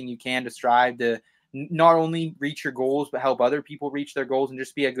doing everything you can to strive to not only reach your goals, but help other people reach their goals and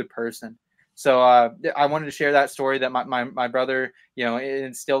just be a good person. So I wanted to share that story that my brother,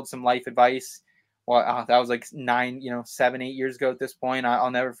 instilled some life advice. Well, that was 7, 8 years ago at this point. I'll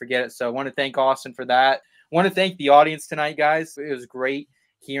never forget it. So I want to thank Austin for that. I want to thank the audience tonight, guys. It was great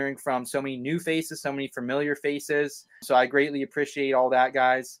hearing from so many new faces, so many familiar faces. So I greatly appreciate all that,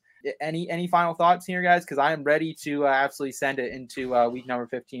 guys. Any final thoughts here, guys? Because I am ready to absolutely send it into week number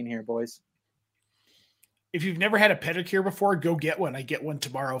 15 here, boys. If you've never had a pedicure before, go get one. I get one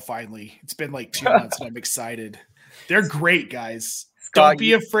tomorrow, finally. It's been 2 months, and I'm excited. They're great, guys. Scott, don't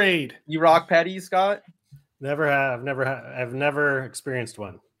be afraid. You rock petties, Scott? Never have. I've never experienced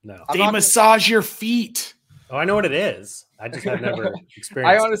one. No. They massage your feet. Oh, I know what it is. I just have never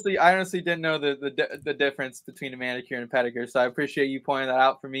experienced I honestly didn't know the difference between a manicure and a pedicure, so I appreciate you pointing that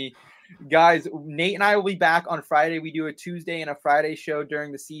out for me. Guys, Nate and I will be back on Friday. We do a Tuesday and a Friday show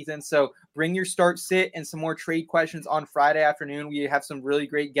during the season, so bring your start sit and some more trade questions on Friday afternoon. We have some really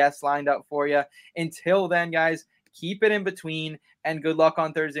great guests lined up for you. Until then, guys, keep it in between, and good luck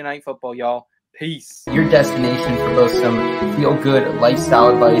on Thursday Night Football, y'all. Peace. Your destination for both some feel-good lifestyle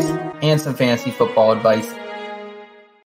advice and some fantasy football advice.